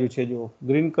તમારી બાજુ છે જો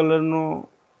ગ્રીન કલરનો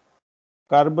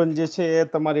કાર્બન જે છે એ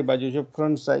તમારી બાજુ છે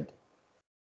ફ્રન્ટ સાઈડ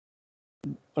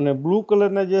અને બ્લુ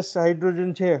કલરના જે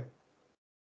હાઇડ્રોજન છે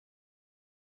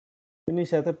એની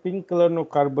સાથે પિંક કલરનો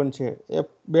કાર્બન છે એ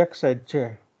બેક સાઈડ છે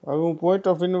હવે હું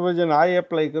પોઈન્ટ ઓફ ઇન્વર્જન આઈ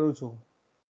એપ્લાય કરું છું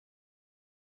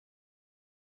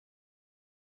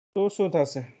તો શું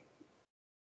થશે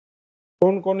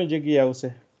કોણ કોની જગ્યાએ આવશે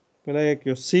પેલા એ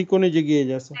કહ્યું સી કોની જગ્યાએ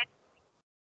જશે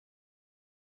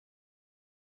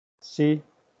સી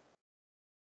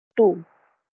 2.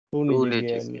 2 ની टू ની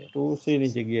જગ્યાએ જગ્યાએ 2 સી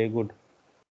ની જગ્યાએ ગુડ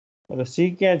એટલે સી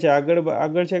ક્યાં છે આગળ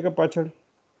આગળ છે કે પાછળ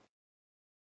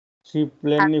સી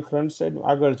પ્લેનની ફ્રન્ટ સાઈડ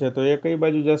આગળ છે તો એ કઈ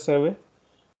બાજુ જશે હવે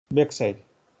બેક સાઈડ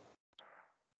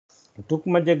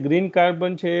ટૂંકમાં જે ગ્રીન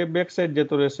કાર્બન છે એ બેક સાઈડ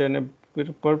જતો રહેશે અને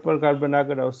પર્પલ કાર્બન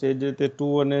આગળ આવશે એ જ રીતે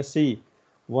 2 અને C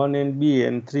 1 and B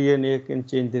and 3 and A can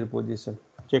change their position.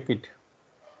 Check it.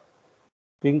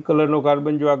 Pink કલરનો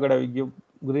કાર્બન જો આગળ આવી ગયો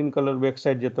ગ્રીન કલર બેક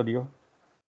સાઈડ જતો રહ્યો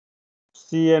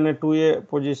સી અને 2 એ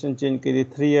પોઝિશન ચેન્જ કરી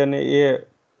 3 અને A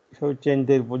have changed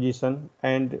their position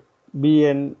and B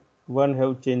and 1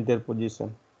 have changed their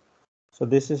position. So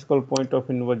this is called point of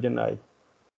inversion I.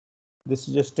 This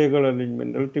is a staggered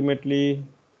arrangement. Ultimately,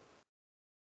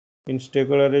 in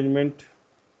staggered arrangement,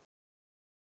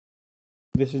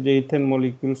 this is the ethane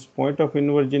molecules. Point of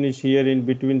inversion is here in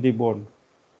between the bond.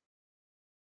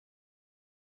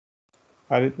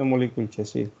 આ રીતનો molecule છે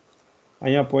C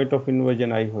અહીંયા point of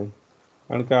ઇન્વર્જન આઈ હોય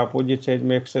કારણ કે opposite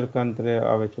સાઈડમાં એક સરખા અંતરે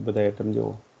આવે છે બધા એટમ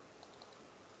જેવો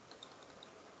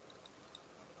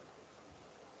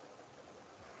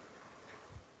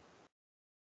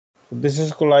this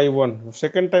is called I1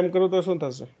 second time કરું તો શું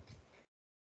થશે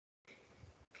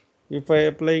if I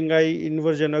applying I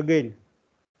inversion again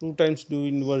 2 times do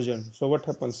inversion so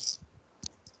what happens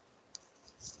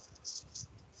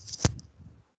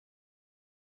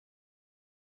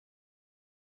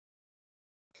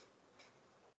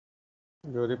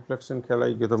your reflection ખ્યાલ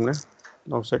આવી ગયો તમને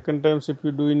now second times if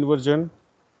you do inversion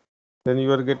then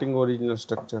you are getting original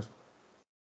structure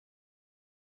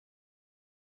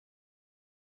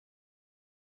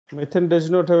methane does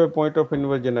not have a point of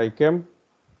inversion I કેમ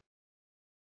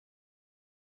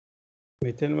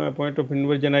મિથેનમાં point of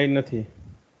inversion I નથી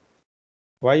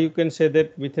why you can say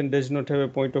that methane does not have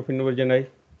a point of inversion I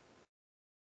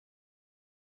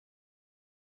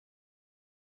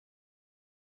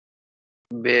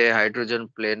બે hydrogen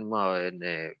પ્લેનમાં હોય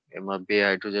ને એમાં બે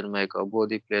હાઇડ્રોજનમાં એક અબો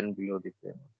the plane below the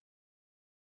plane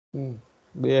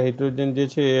બે હાઇડ્રોજન જે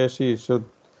છે એ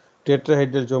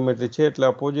ટેટ્રાહાઇડ્રલ જ્યોમેટ્રી છે એટલે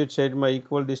અપોઝિટ સાઈડમાં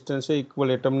ઇક્વલ ડિસ્ટન્સ છે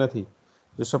ઇક્વલ એટમ નથી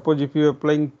so suppose if you are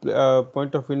applying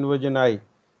point of inversion I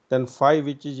then phi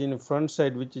which is in front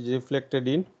side which is reflected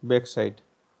in back side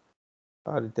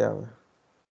આ રીતે આવે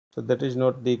so that is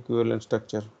not the equivalent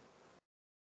structure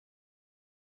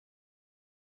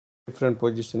different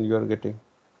position you are getting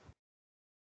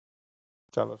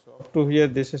chalo so up to here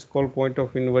this is called point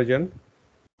of inversion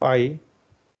I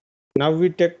now we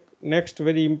take next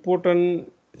very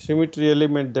important symmetry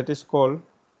element that is called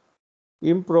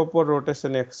improper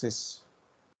rotation axis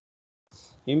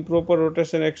improper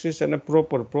rotation axis and a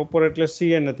proper એટલે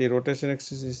cn હતી rotation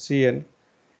axis is cn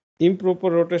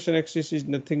improper rotation axis is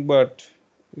nothing but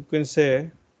you can say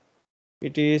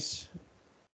it is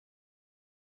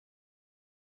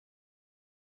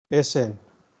SN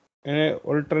એને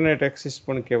alternate axis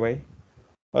પણ કહેવાય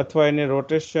અથવા એને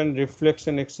rotation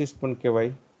reflection axis પણ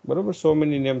કહેવાય બરોબર so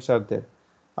many names are there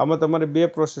આમાં તમારે બે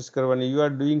પ્રોસેસ કરવાની you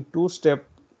are doing two step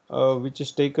which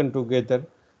is taken together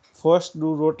first do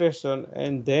rotation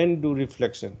and then do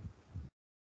reflection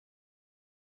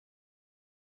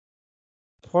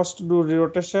first do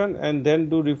rotation and then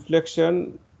do reflection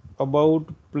about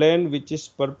plane which is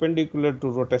perpendicular to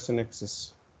rotation axis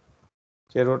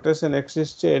જે rotation axis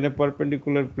છે એને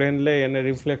perpendicular plane લઈ અને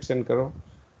reflection કરો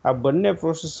આ બંને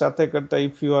process સાથે કરતા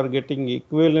if you are getting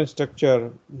equivalent structure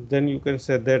then you can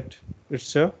say that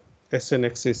it's a SN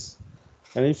axis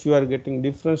and if you are getting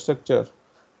different structure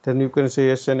then you can say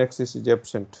SN axis is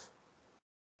absent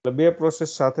એટલે બે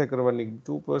process સાથે કરવાની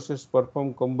two process perform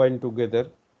combined together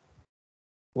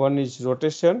one is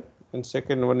rotation and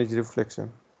second one is reflection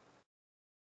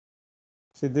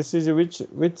see this is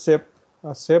which shape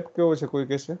આ shape કેવો છે કોઈ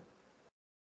કહેશે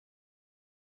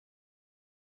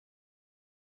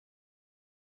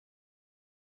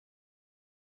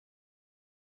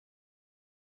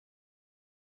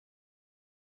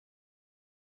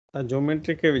આ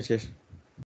જ્યોમેટ્રી કેવી છે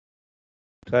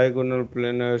ટ્રાયગોનલ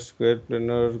planar square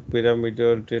planar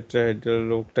pyramidal tetrahedral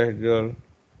ઓક્ટાહેડ્રલ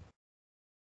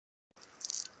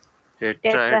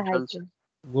tetrahedral છે. tetrahedral.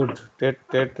 ગુડ.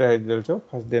 ટેટ્રાહેડ્રલ છો,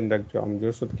 ખાસ ધ્યાન રાખજો. આમ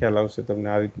જોશો તો ખ્યાલ આવશે તમને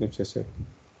આ રીતનું છે sir.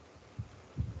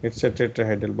 It's a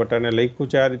tetrahedral. But આને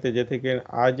લખ્યું છે આ રીતે જેથી કે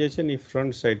આ જે છે ને એ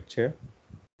ફ્રન્ટ સાઈડ છે,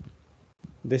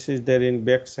 this is there in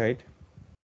back side,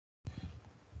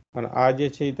 અને આ જે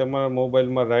છે એ તમારા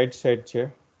મોબાઈલમાં રાઈટ સાઈડ છે,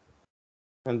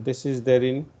 and this is there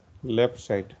in left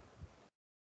side.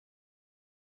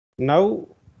 Now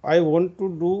I want to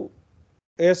do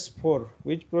S4.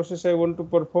 Which process I want to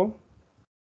perform?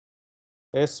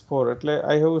 S4. એટલે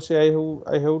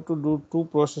I have to do two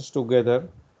process together.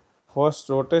 First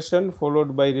rotation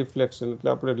followed by reflection.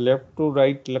 એટલે આપણે left to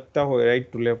right લખતા હોય, right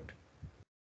to left,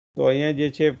 તો અહીંયા જે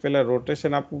છે પહેલા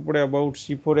રોટેશન આપવું પડે about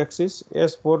C4 axis.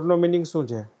 S4 no meaning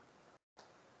શું છે?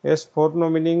 S4 નો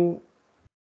મિનિંગ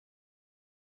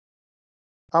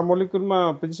આ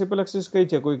મોલિક્યુલમાં પ્રિન્સિપલ એક્સિસ કઈ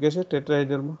છે કોઈ કહેશે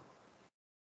ટેટ્રાહેડ્રલમાં?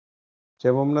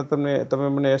 જેમ હમણાં તમે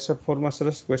મને SF4માં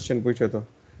સરસ ક્વેશ્ચન પૂછ્યો હતો.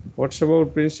 Watts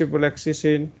about principal axis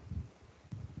in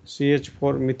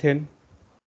CH4 methane?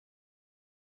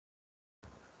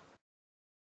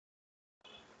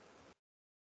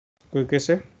 કોઈ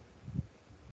કહેશે?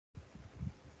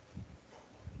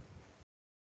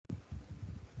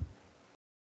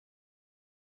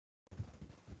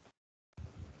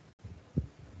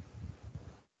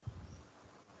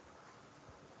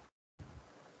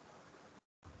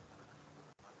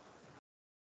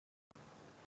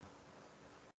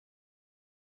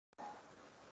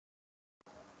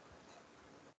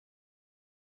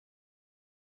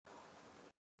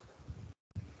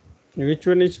 Which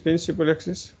one is principal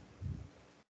axis?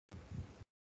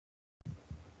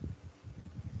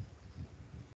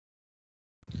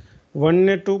 One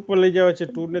ને 2 પર લઈ જવા છે,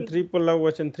 2 ને 3 પર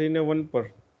લાવવા છે, 3 ને 1 પર,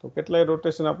 તો કેટલાય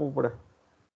રોટેશન આપવું પડે?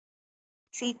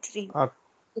 C3. આ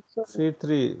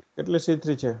C3 એટલે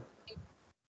C3 છે.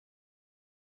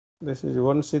 This is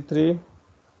 1 C3.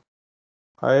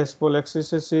 Highest pole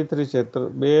axis C3 છે. 2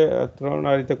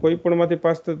 3 આ રીતે કોઈ પણ માંથી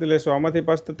પાસ થતી લેશો, આમાંથી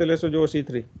પાસ થતી લેશો જો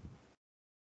C3,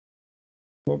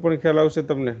 તો પણ ખ્યાલ આવશે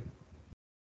તમને.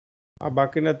 આ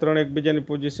બાકીના 3 એકબીજાની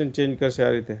પોઝિશન ચેન્જ કરશે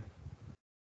આ રીતે.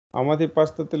 આમાંથી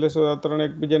પાસ થતી લેશો, આ 3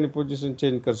 એકબીજાની પોઝિશન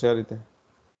ચેન્જ કરશે આ રીતે.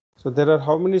 સો there are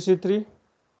how many C3?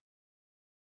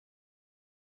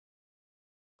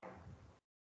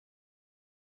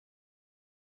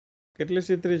 કેટલી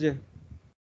C3 છે?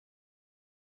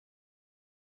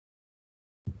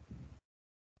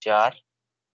 4.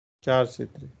 4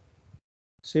 C3.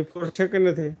 C4 છે કે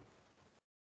નથી?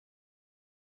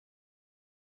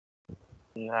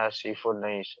 ના C4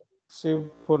 નહીં છે.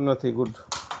 C4 નથી. ગુડ.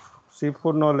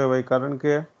 C4 ન લેવાય કારણ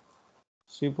કે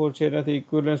C4 છે એનાથી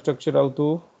ઇક્વિવેલન્ટ સ્ટ્રક્ચર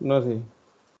આવતું નથી.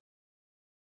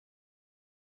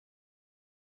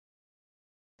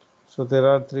 સો ધેર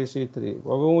આર 3 C3.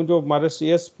 હવે હું જો મારે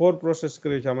S4 પ્રોસેસ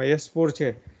કરવી છે, આમાં S4 છે.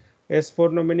 S4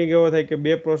 નો મિનિંગ એવો થાય કે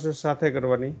બે પ્રોસેસ સાથે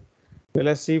કરવાની.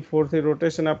 પહેલા C4 થી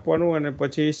રોટેશન આપવાનું અને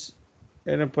પછી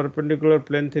એને પરપેન્ડિક્યુલર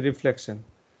પ્લેનથી રિફ્લેક્શન.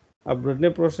 આ બંને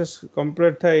પ્રોસેસ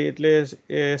કમ્પ્લીટ થાય એટલે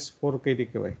એ S4 કઈ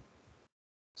કહેવાય.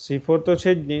 C4 તો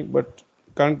છે જ નહીં, બટ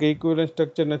કારણ કે ઇક્વિવેલન્ટ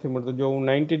સ્ટ્રક્ચર નથી મળતું. જો હું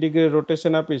 90 ડિગ્રી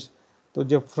રોટેશન આપીશ તો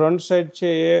જે ફ્રન્ટ સાઈડ છે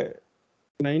એ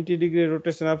 90 ડિગ્રી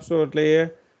રોટેશન આપશો એટલે એ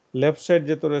લેફ્ટ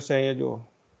સાઈડ જતો રહેશે. અહીંયા જુઓ,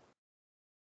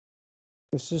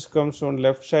 this is comes on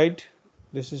left side,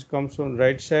 this is comes on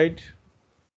right side,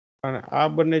 અને આ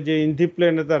બંને જે ઇન ધી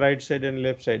પ્લેન હતા રાઈટ સાઈડ અને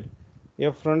લેફ્ટ સાઈડ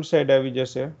એ ફ્રન્ટ સાઈડ આવી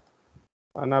જશે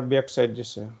અને આ બેક સાઈડ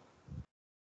જશે.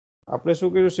 આપણે શું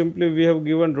કર્યું? Simply we have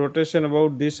given rotation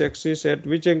about this axis at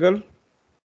which angle?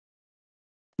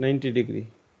 90 degree.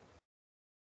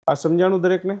 આ સમજાણું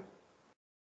દરેકને?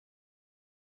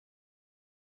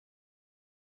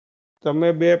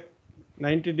 તમે બે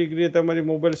 90 ડિગ્રી તમારી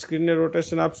મોબાઈલ સ્ક્રીનને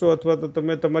રોટેશન આપશો અથવા તો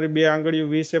તમે તમારી બે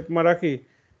આંગળીઓ વી શેપમાં રાખી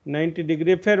 90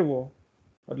 ડિગ્રી ફેરવો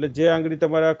એટલે જે આંગળી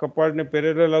તમારા કપાળને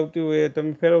પેરેલલ આવતી હોય એ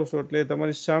તમે ફેરવશો એટલે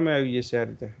તમારી સામે આવી જશે. આ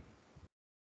રીતે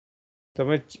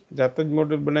તમે જાત જ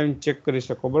મોડેલ બનાવીને ચેક કરી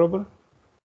શકો. બરોબર?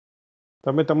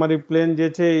 તમે તમારી પ્લેન જે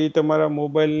છે એ તમારા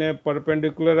મોબાઈલને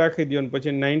પરપેન્ડિક્યુલર રાખી દો અને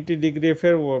પછી 90 ડિગ્રી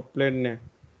ફેરવો પ્લેનને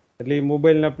એટલે એ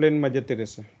મોબાઈલના પ્લેનમાં જતી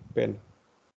રહેશે પેન.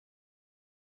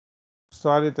 સો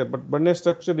આ રીતે. બટ બંને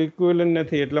સ્ટ્રક્ચર ઇક્વિવેલન્ટ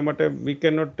નથી એટલા માટે we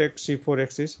can not take C4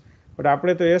 axis. But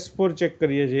આપણે તો S4 ચેક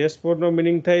કરીએ છીએ. S4 નો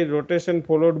મિનિંગ થાય રોટેશન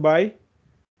ફોલોડ બાય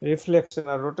રિફ્લેક્શન.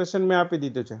 આ રોટેશન મેં આપી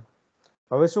દીધું છે.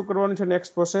 હવે શું કરવાનું છે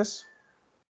નેક્સ્ટ પ્રોસેસ?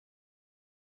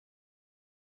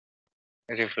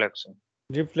 રિફ્લેક્શન.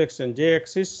 રિફ્લેક્શન. જે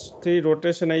એક્સિસ થી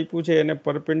રોટેશન આપ્યું છે એને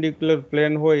પરપેન્ડિક્યુલર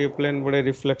પ્લેન હોય એ પ્લેન વડે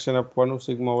રિફ્લેક્શન આપવાનું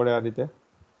સિગ્મા વડે આ રીતે.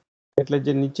 એટલે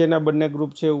જે નીચેના બંને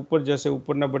ગ્રુપ છે ઉપર જશે,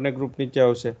 ઉપરના બંને ગ્રુપ નીચે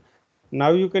આવશે.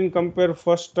 Now you can compare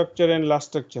first structure and last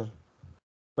structure.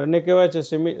 બંને કેવા છે?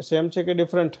 સેમ છે કે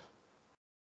ડિફરન્ટ?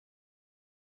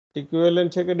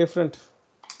 ઇક્વિવેલન્ટ છે કે ડિફરન્ટ?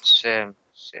 Same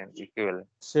equivalent.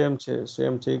 સેમ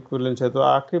છે ઇક્વિવેલન્ટ છે. તો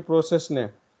આ આખી પ્રોસેસને,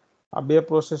 આ બે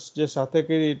પ્રોસેસ જે સાથે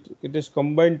કરી, it is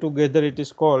combined together, it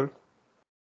is called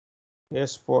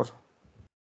S4.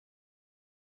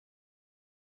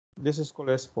 This is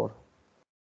called S4.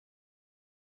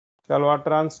 ચાલો આ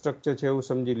ટ્રાન્સ સ્ટ્રક્ચર છે એવું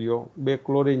સમજી લ્યો. બે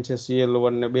ક્લોરીન છે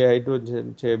Cl1 ને બે હાઇડ્રોજન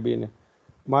છે B ને.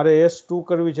 મારે S2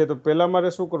 કરવી છે તો પહેલા મારે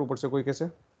શું કરવું પડશે? કોઈ કહેશે?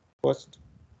 ફર્સ્ટ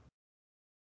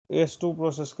S2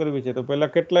 પ્રોસેસ કરવી છે તો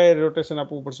પહેલા કેટલા રોટેશન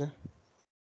આપવું પડશે?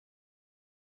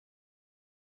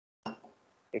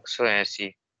 180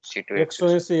 C2 એક્સિસ.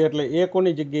 180. એટલે એ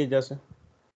કોની જગ્યાએ જશે?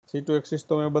 C2 એક્સિસ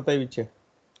તો મેં બતાવી છે.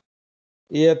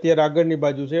 એ અત્યારે આગળની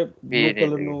બાજુ છે, બ્લુ ની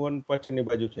કલરનું વન પાછળની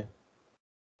બાજુ છે.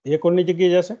 એ કોની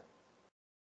જગ્યાએ જશે?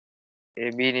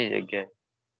 એ બી ની જગ્યાએ.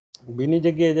 બીની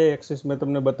જગ્યાએ જાય એક્સિસ મેં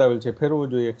તમને બતાવેલ છે.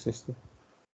 ફેરવું જોઈએ એક્સિસથી.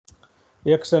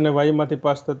 એક્સ અને વાય માંથી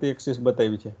પાસ થતી એક્સિસ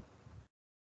બતાવી છે.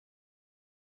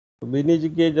 તો બીની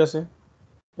જગ્યાએ જશે.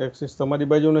 એક્સિસ તમારી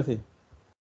બાજુ નથી.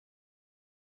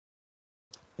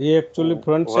 એ એકચ્યુઅલી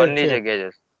ફ્રન્ટ 1 સાઈડ ની છે. જગ્યાએ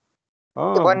જશે.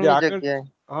 હા, વન જે ની આગળ, જગ્યાએ.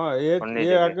 હા 1 ની એ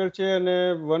જગ્યાએ. આગળ છે અને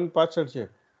વન પાછળ છે.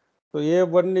 તો એ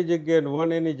વન ની જગ્યાએ,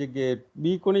 વન એની જગ્યાએ,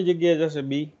 બી કોની જગ્યાએ જશે?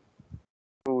 બી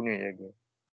 2 ની જગ્યાએ.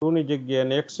 2 ની જગ્યાએ,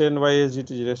 અને x and Y as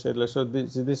it is રહેશે. એટલે સો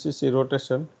ધીસ ઇઝ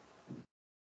રોટેશન.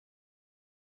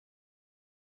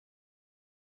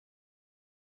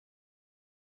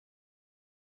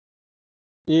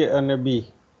 એ અને બી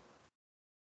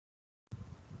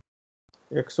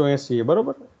 180,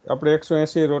 બરોબર. આપણે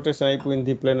 180 રોટેશન આપ્યું ઇન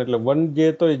ધી પ્લેન. એટલે વન જે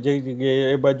હતો એ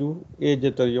જગ્યાએ એ બાજુ એ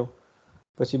જતો રહ્યો.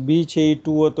 પછી બી છે એ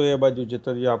 2 હતો એ બાજુ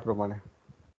જતો રહ્યો. આ પ્રમાણે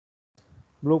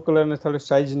બ્લુ કલરની થોડી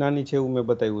સાઇઝ નાની છે એવું મેં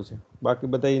બતાવ્યું છે.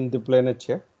 બાકી બધા ઇન ધી પ્લેન જ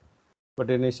છે, બટ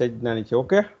એની સાઇઝ નાની છે.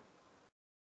 ઓકે,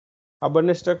 આ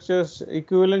બંને સ્ટ્રક્ચર્સ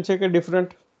ઇક્વિવેલન્ટ છે કે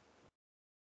ડિફરન્ટ?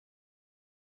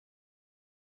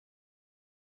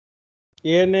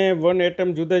 એ ને વન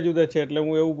એટમ જુદા જુદા છે. એટલે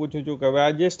હું એવું પૂછું છું કે હવે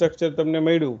આ જે સ્ટ્રક્ચર તમને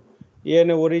મળ્યું, એ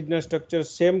અને ઓરિજિનલ સ્ટ્રક્ચર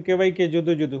સેમ કહેવાય કે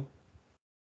જુદું જુદું?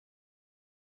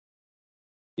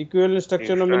 Equivalent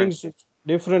સ્ટ્રક્ચરનો meaning Different.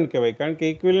 ડિફરન્ટ કહેવાય, કારણ કે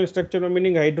ઇક્વિવેલન્ટ સ્ટ્રક્ચરનો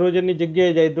મિનિંગ હાઇડ્રોજનની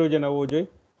જગ્યાએ જ હાઇડ્રોજન આવવો જોઈએ,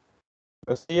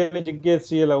 Cl ની જગ્યાએ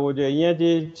Cl આવવો જોઈએ. અહીંયા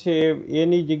જે છે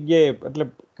એની જગ્યાએ, એટલે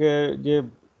કે જે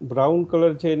બ્રાઉન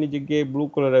કલર છે એની જગ્યાએ બ્લુ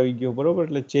કલર આવી ગયો, બરોબર?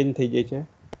 એટલે ચેન્જ થઈ જાય છે,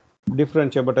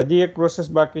 ડિફરન્ટ છે. બટ હજી એક પ્રોસેસ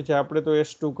બાકી છે. આપણે તો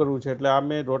S2 કરવું છે. એટલે આ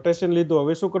મેં રોટેશન લીધું.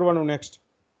 હવે શું કરવાનું નેક્સ્ટ?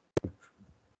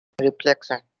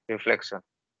 રિફ્લેક્શન.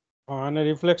 હા, અને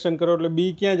રિફ્લેક્શન કરો એટલે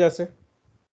બી ક્યાં જશે?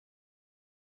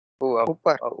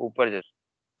 ઉપર. ઉપર જશે.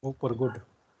 ઉપર. ગુડ.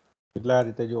 એટલે આ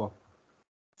રીતે જુઓ.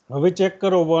 હવે ચેક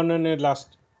કરો વન અને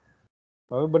લાસ્ટ.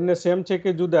 હવે બંને સેમ છે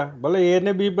કે જુદા? ભલે એ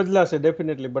ને બી બદલાશે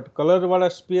ડેફિનેટલી, બટ કલર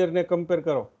વાળા સ્પીયર ને કમ્પેર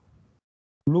કરો.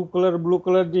 બ્લુ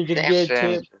કલરની જગ્યાએ છે,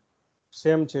 સેમ છે.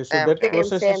 સેમ છે. સો Same, that same,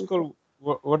 process is same. Cold,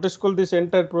 what is called this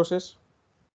entire process?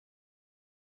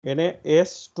 એને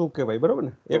S2 કહેવાય, બરોબર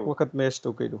ને? એક વખત મેં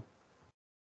S2 કર્યું.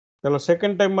 ચાલો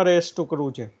સેકન્ડ ટાઈમ મારે S2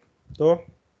 કરવું છે. તો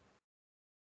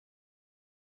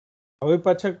હવે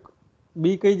પાછળ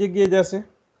બી કઈ જગ્યાએ જશે?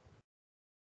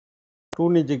 2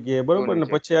 ની જગ્યાએ, 2 બરોબર ની ને?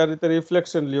 પછી જગ્યાએ. આ રીતે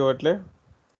રિફ્લેક્શન લ્યો એટલે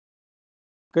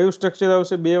કયું સ્ટ્રક્ચર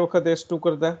આવશે બે વખત S2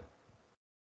 કરતા?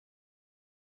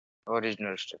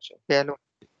 Original structure. પહેલું.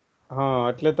 હા,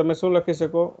 એટલે તમે શું લખી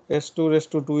શકો?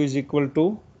 S2 is equal to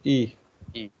E.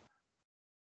 E.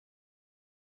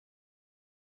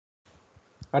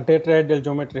 આ ટેટ્રાહેડ્રલ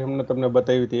જ્યોમેટ્રી હમણાં તમને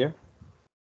બતાવી હતી.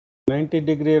 90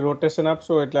 ડિગ્રી રોટેશન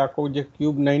આપશો એટલે આખું જે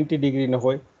ક્યુબ 90 ડિગ્રીનો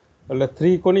હોય, એટલે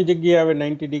 3 કોની જગ્યાએ આવે?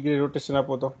 90 ડિગ્રી રોટેશન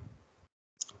આપો તો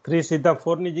 3 સીધા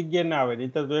 4 ની જગ્યાએ ના આવે,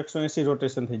 નહીં તો 180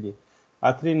 રોટેશન થઈ જાય.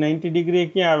 આ 3 90 ડિગ્રી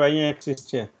ક્યાં આવે? અહીંયા એક્સિસ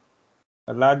છે.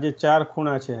 એટલે આ જે 4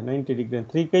 ખૂણા છે 90 ડિગ્રી,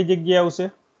 3 કઈ જગ્યાએ આવશે?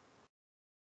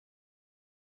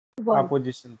 આ One.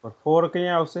 પોઝિશન પર. 4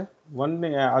 ક્યાં આવશે? 1 ને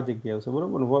આ જગ્યાએ આવશે,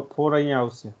 બરોબર ને? 4 અહીંયા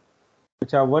આવશે.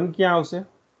 પછી આ 1 ક્યાં આવશે?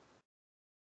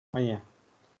 અહીંયા.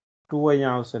 2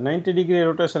 અહીંયા આવશે. 90 ડિગ્રી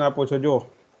રોટેશન આપો છો. જો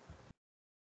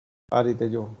આ રીતે,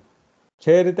 જો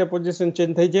છે એ રીતે પોઝિશન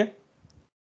ચેન્જ થઈ છે.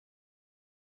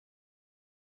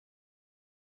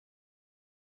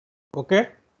 ઓકે,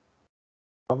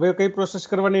 હવે કઈ પ્રોસેસ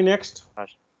કરવાની નેક્સ્ટ?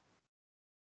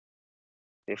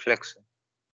 રિફ્લેક્શન.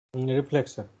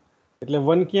 રિફ્લેક્શન. એટલે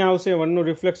 1 ક્યાં આવશે? 1 નું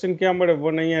રિફ્લેક્શન ક્યાં મળે?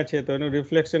 1 અહીંયા છે તો એનું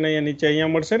રિફ્લેક્શન અહીંયા નીચે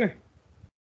અહીંયા મળશે ને?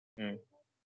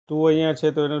 2 અહીંયા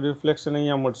છે તો એનું રિફ્લેક્શન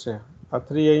અહીંયા મળશે. આ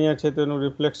 3 અહીંયા છે તો એનું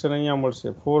રિફ્લેક્શન અહીંયા મળશે.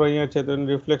 4 અહીંયા છે તો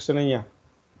એનું રિફ્લેક્શન અહીંયા.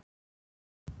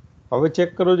 હવે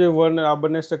ચેક કરો જો આ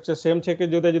બંને સ્ટ્રક્ચર સેમ છે કે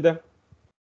જુદા જુદા?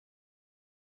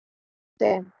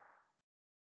 Same.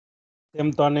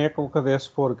 એમ તો આને એક વખત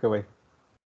S4 કહેવાય.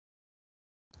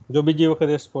 જો બીજી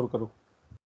વખત S4 કરું,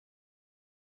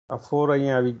 આ 4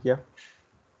 અહીંયા આવી ગયા,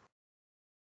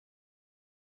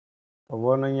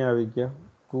 1 અહીંયા આવી ગયા,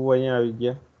 2 અહીંયા આવી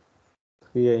ગયા,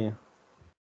 3 અહીંયા.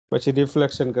 પછી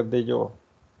રિફ્લેક્શન કરી દેજો.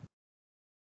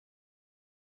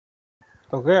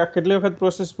 ઓકે, આ કેટલી વખત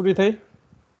પ્રોસેસ પૂરી થઈ?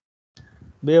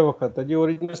 2 વખત. હજી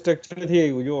ઓરિજિનલ સ્ટ્રક્ચર નથી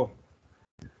આવ્યું. જુઓ,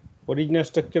 ઓરિજિનલ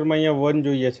સ્ટ્રક્ચરમાં અહીંયા 1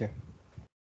 જોઈએ છે.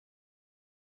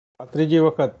 આ ત્રીજી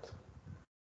વખત,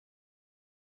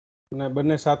 અને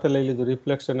બંને સાથે લઈ લીધું,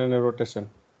 રિફ્લેક્શન અને રોટેશન.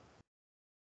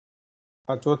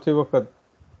 આ ચોથી વખત,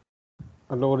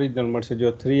 એટલે ઓરિજિનલ મળશે. જો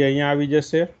 3 અહીંયા આવી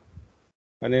જશે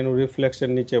અને એનું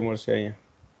રિફ્લેક્શન નીચે મળશે અહીંયા.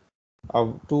 આ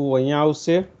 2 અહીંયા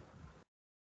આવશે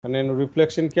અને એનું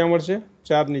રિફ્લેક્શન ક્યાં મળશે?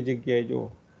 4ની જગ્યાએ. જુઓ,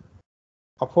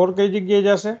 આ 4 કઈ જગ્યાએ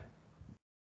જશે?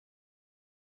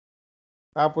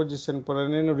 આ પોઝિશન પર.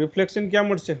 અને એનું રિફ્લેક્શન ક્યાં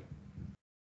મળશે?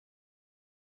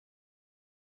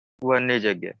 1 ની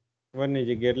જગ્યાએ. 1 ની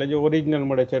જગ્યાએ. એટલે જો ઓરિજિનલ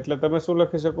મળે છે. એટલે તમે શું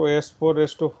લખી શકો? S4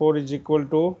 ઇઝ ઇક્વલ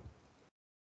ટુ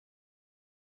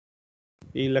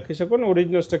એ લખી શકો ને,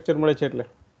 ઓરિજિનલ સ્ટ્રક્ચર મળે છે એટલે.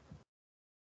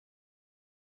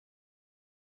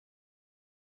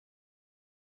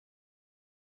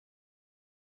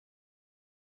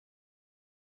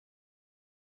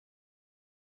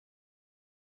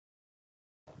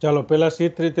 ચાલો પહેલા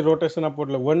C3 થી રોટેશન આપો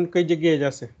એટલે 1 કઈ જગ્યાએ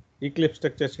જશે? ઇક્લિપ્સ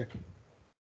સ્ટ્રક્ચર છે.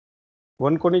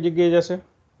 1 કોની જગ્યાએ જશે?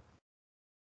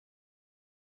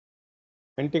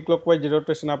 એન્ટી ક્લોકવાઇઝ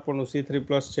રોટેશન આપવાનું. C3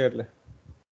 પ્લસ છે એટલે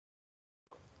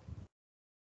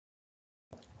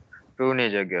 2 ની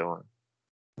જગ્યાએ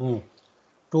 1.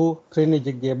 2 3 ની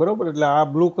જગ્યાએ. બરોબર. એટલે આ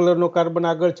બ્લુ કલરનો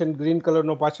કાર્બન આગળ છે અને ગ્રીન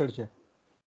કલરનો પાછળ છે.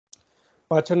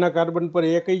 પાછળના કાર્બન પર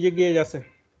એ કઈ જગ્યાએ જશે?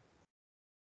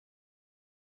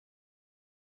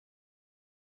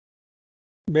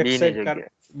 બેક B ની સાઈડ જગ્યાએ.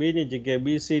 B ની જગ્યાએ,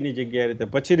 BC ની જગ્યાએ. રીતે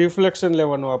પછી રિફ્લેક્શન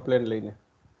લેવાનું આ પ્લેન લઈને.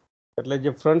 એટલે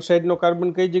જે ફ્રન્ટ સાઈડ નો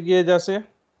કાર્બન કઈ જગ્યાએ જશે?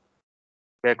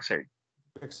 Back side.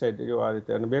 Back side. જો આ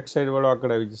રીતે. અને બેક સાઈડ વાળો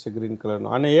આગળ આવી જશે ગ્રીન કલરનો.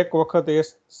 આને એક વખત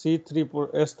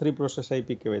S3 પ્રોસેસ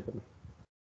આપી કહેવાય તમે.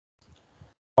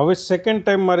 હવે સેકન્ડ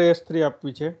ટાઈમ મારે S3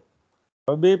 આપવી છે.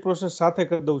 હવે બે પ્રોસેસ સાથે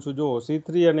કરી દઉં છું. જુઓ,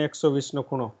 C3 અને 120 નો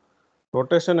ખૂણો,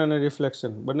 રોટેશન અને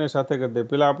રિફ્લેક્શન બંને સાથે કરી દે.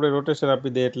 પેલા આપણે રોટેશન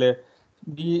આપી દે એટલે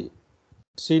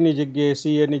C ની જગ્યાએ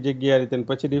CA ની જગ્યાએ આ રીતે,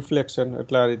 પછી રિફ્લેક્શન,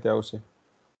 એટલે આ રીતે આવશે.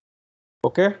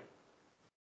 ઓકે,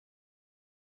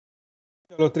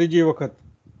 ચલો ત્રીજી વખત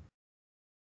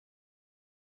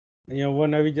અહીંયા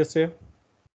 1 આવી જશે.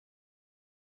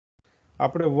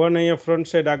 આપણે 1 અહીંયા ફ્રન્ટ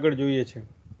સાઈડ આગળ જોઈએ છે.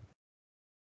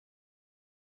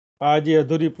 આ હજી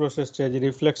અધૂરી પ્રોસેસ છે, હજી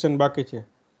રિફ્લેક્શન બાકી છે.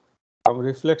 આમ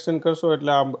રિફ્લેક્શન કરશો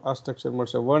એટલે આ સ્ટ્રક્ચર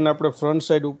મળશે. 1 આપણે ફ્રન્ટ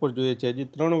સાઈડ ઉપર જોઈએ છે. હજી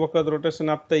 3 વખત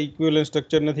રોટેશન આપતા ઇક્વિવેલન્ટ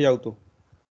સ્ટ્રક્ચર નથી આવતું.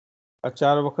 આ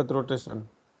 4 વખત રોટેશન,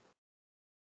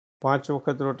 5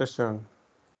 વખત રોટેશન,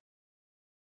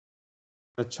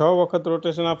 6 વખત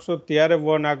રોટેશન આપશો ત્યારે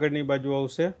 1 આગળની બાજુ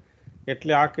આવશે.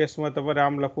 એટલે આ કેસમાં તમારે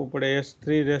આમ લખવું પડે,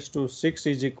 S3⁶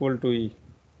 is equal to E.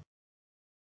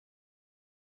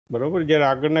 બરોબર. જ્યારે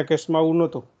આગળના કેસમાં આવું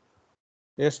નહોતું,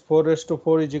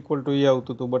 S4⁴ is equal to E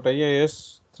આવતું હતું, બટ અહીંયા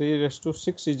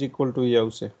S3⁶ is equal to E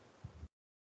આવશે.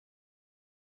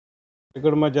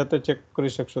 આગળમાં જાતે ચેક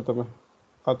કરી શકશો તમે.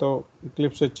 આ તો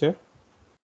ઇક્લિપ્સ જ છે,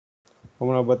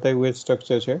 હમણાં બતાવ્યું એ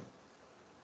સ્ટ્રક્ચર છે.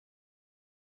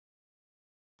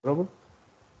 બરોબર.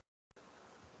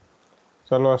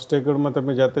 ચાલો આ સ્ટેગરમાં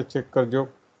તમે જાતે ચેક કરજો.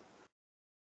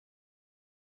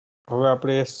 હવે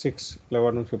આપણે S6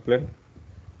 લેવાનું છે પ્લેન.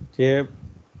 જે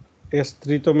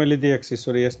S3 તો મેં લીધી એક્સિસ,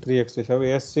 સોરી S3 એક્સિસ. હવે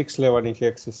S6 લેવાની છે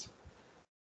એક્સિસ,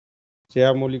 જે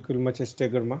આ મોલિક્યુલમાં છે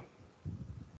સ્ટેગરમાં.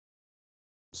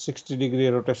 60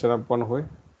 ડિગ્રી રોટેશન આપવાનું હોય,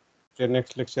 જે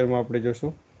નેક્સ્ટ લેક્ચરમાં આપણે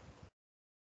જોશું.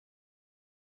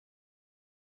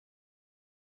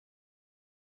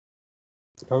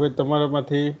 હવે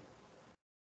તમારામાંથી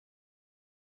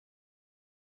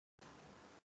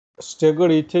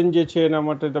સ્ટેગર્ડ ઇથેન જે છે એના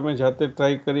માટે તમે જાતે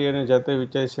ટ્રાય કરી અને જાતે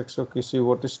વિચારી શકશો કે see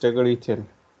what is staggered ethane.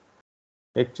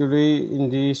 Actually, in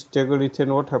the staggered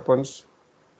ethane, what happens?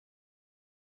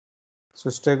 So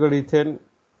staggered ethane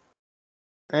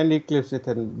and eclipse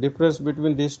ethane. Difference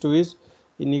between these two is,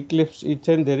 in eclipse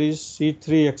ethane there is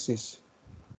C3 axis,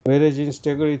 whereas in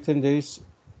staggered ethane there is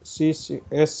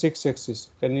S6 axis,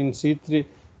 and in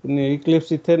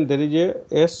eclipse ethane there is a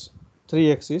S3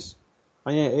 axis.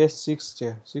 અહીંયા S6 છે.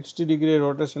 60 degree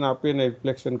rotation આપીને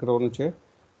reflection કરવાનું છે.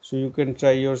 So you can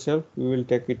try yourself. We will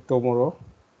take it tomorrow.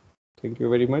 Thank you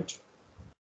very much.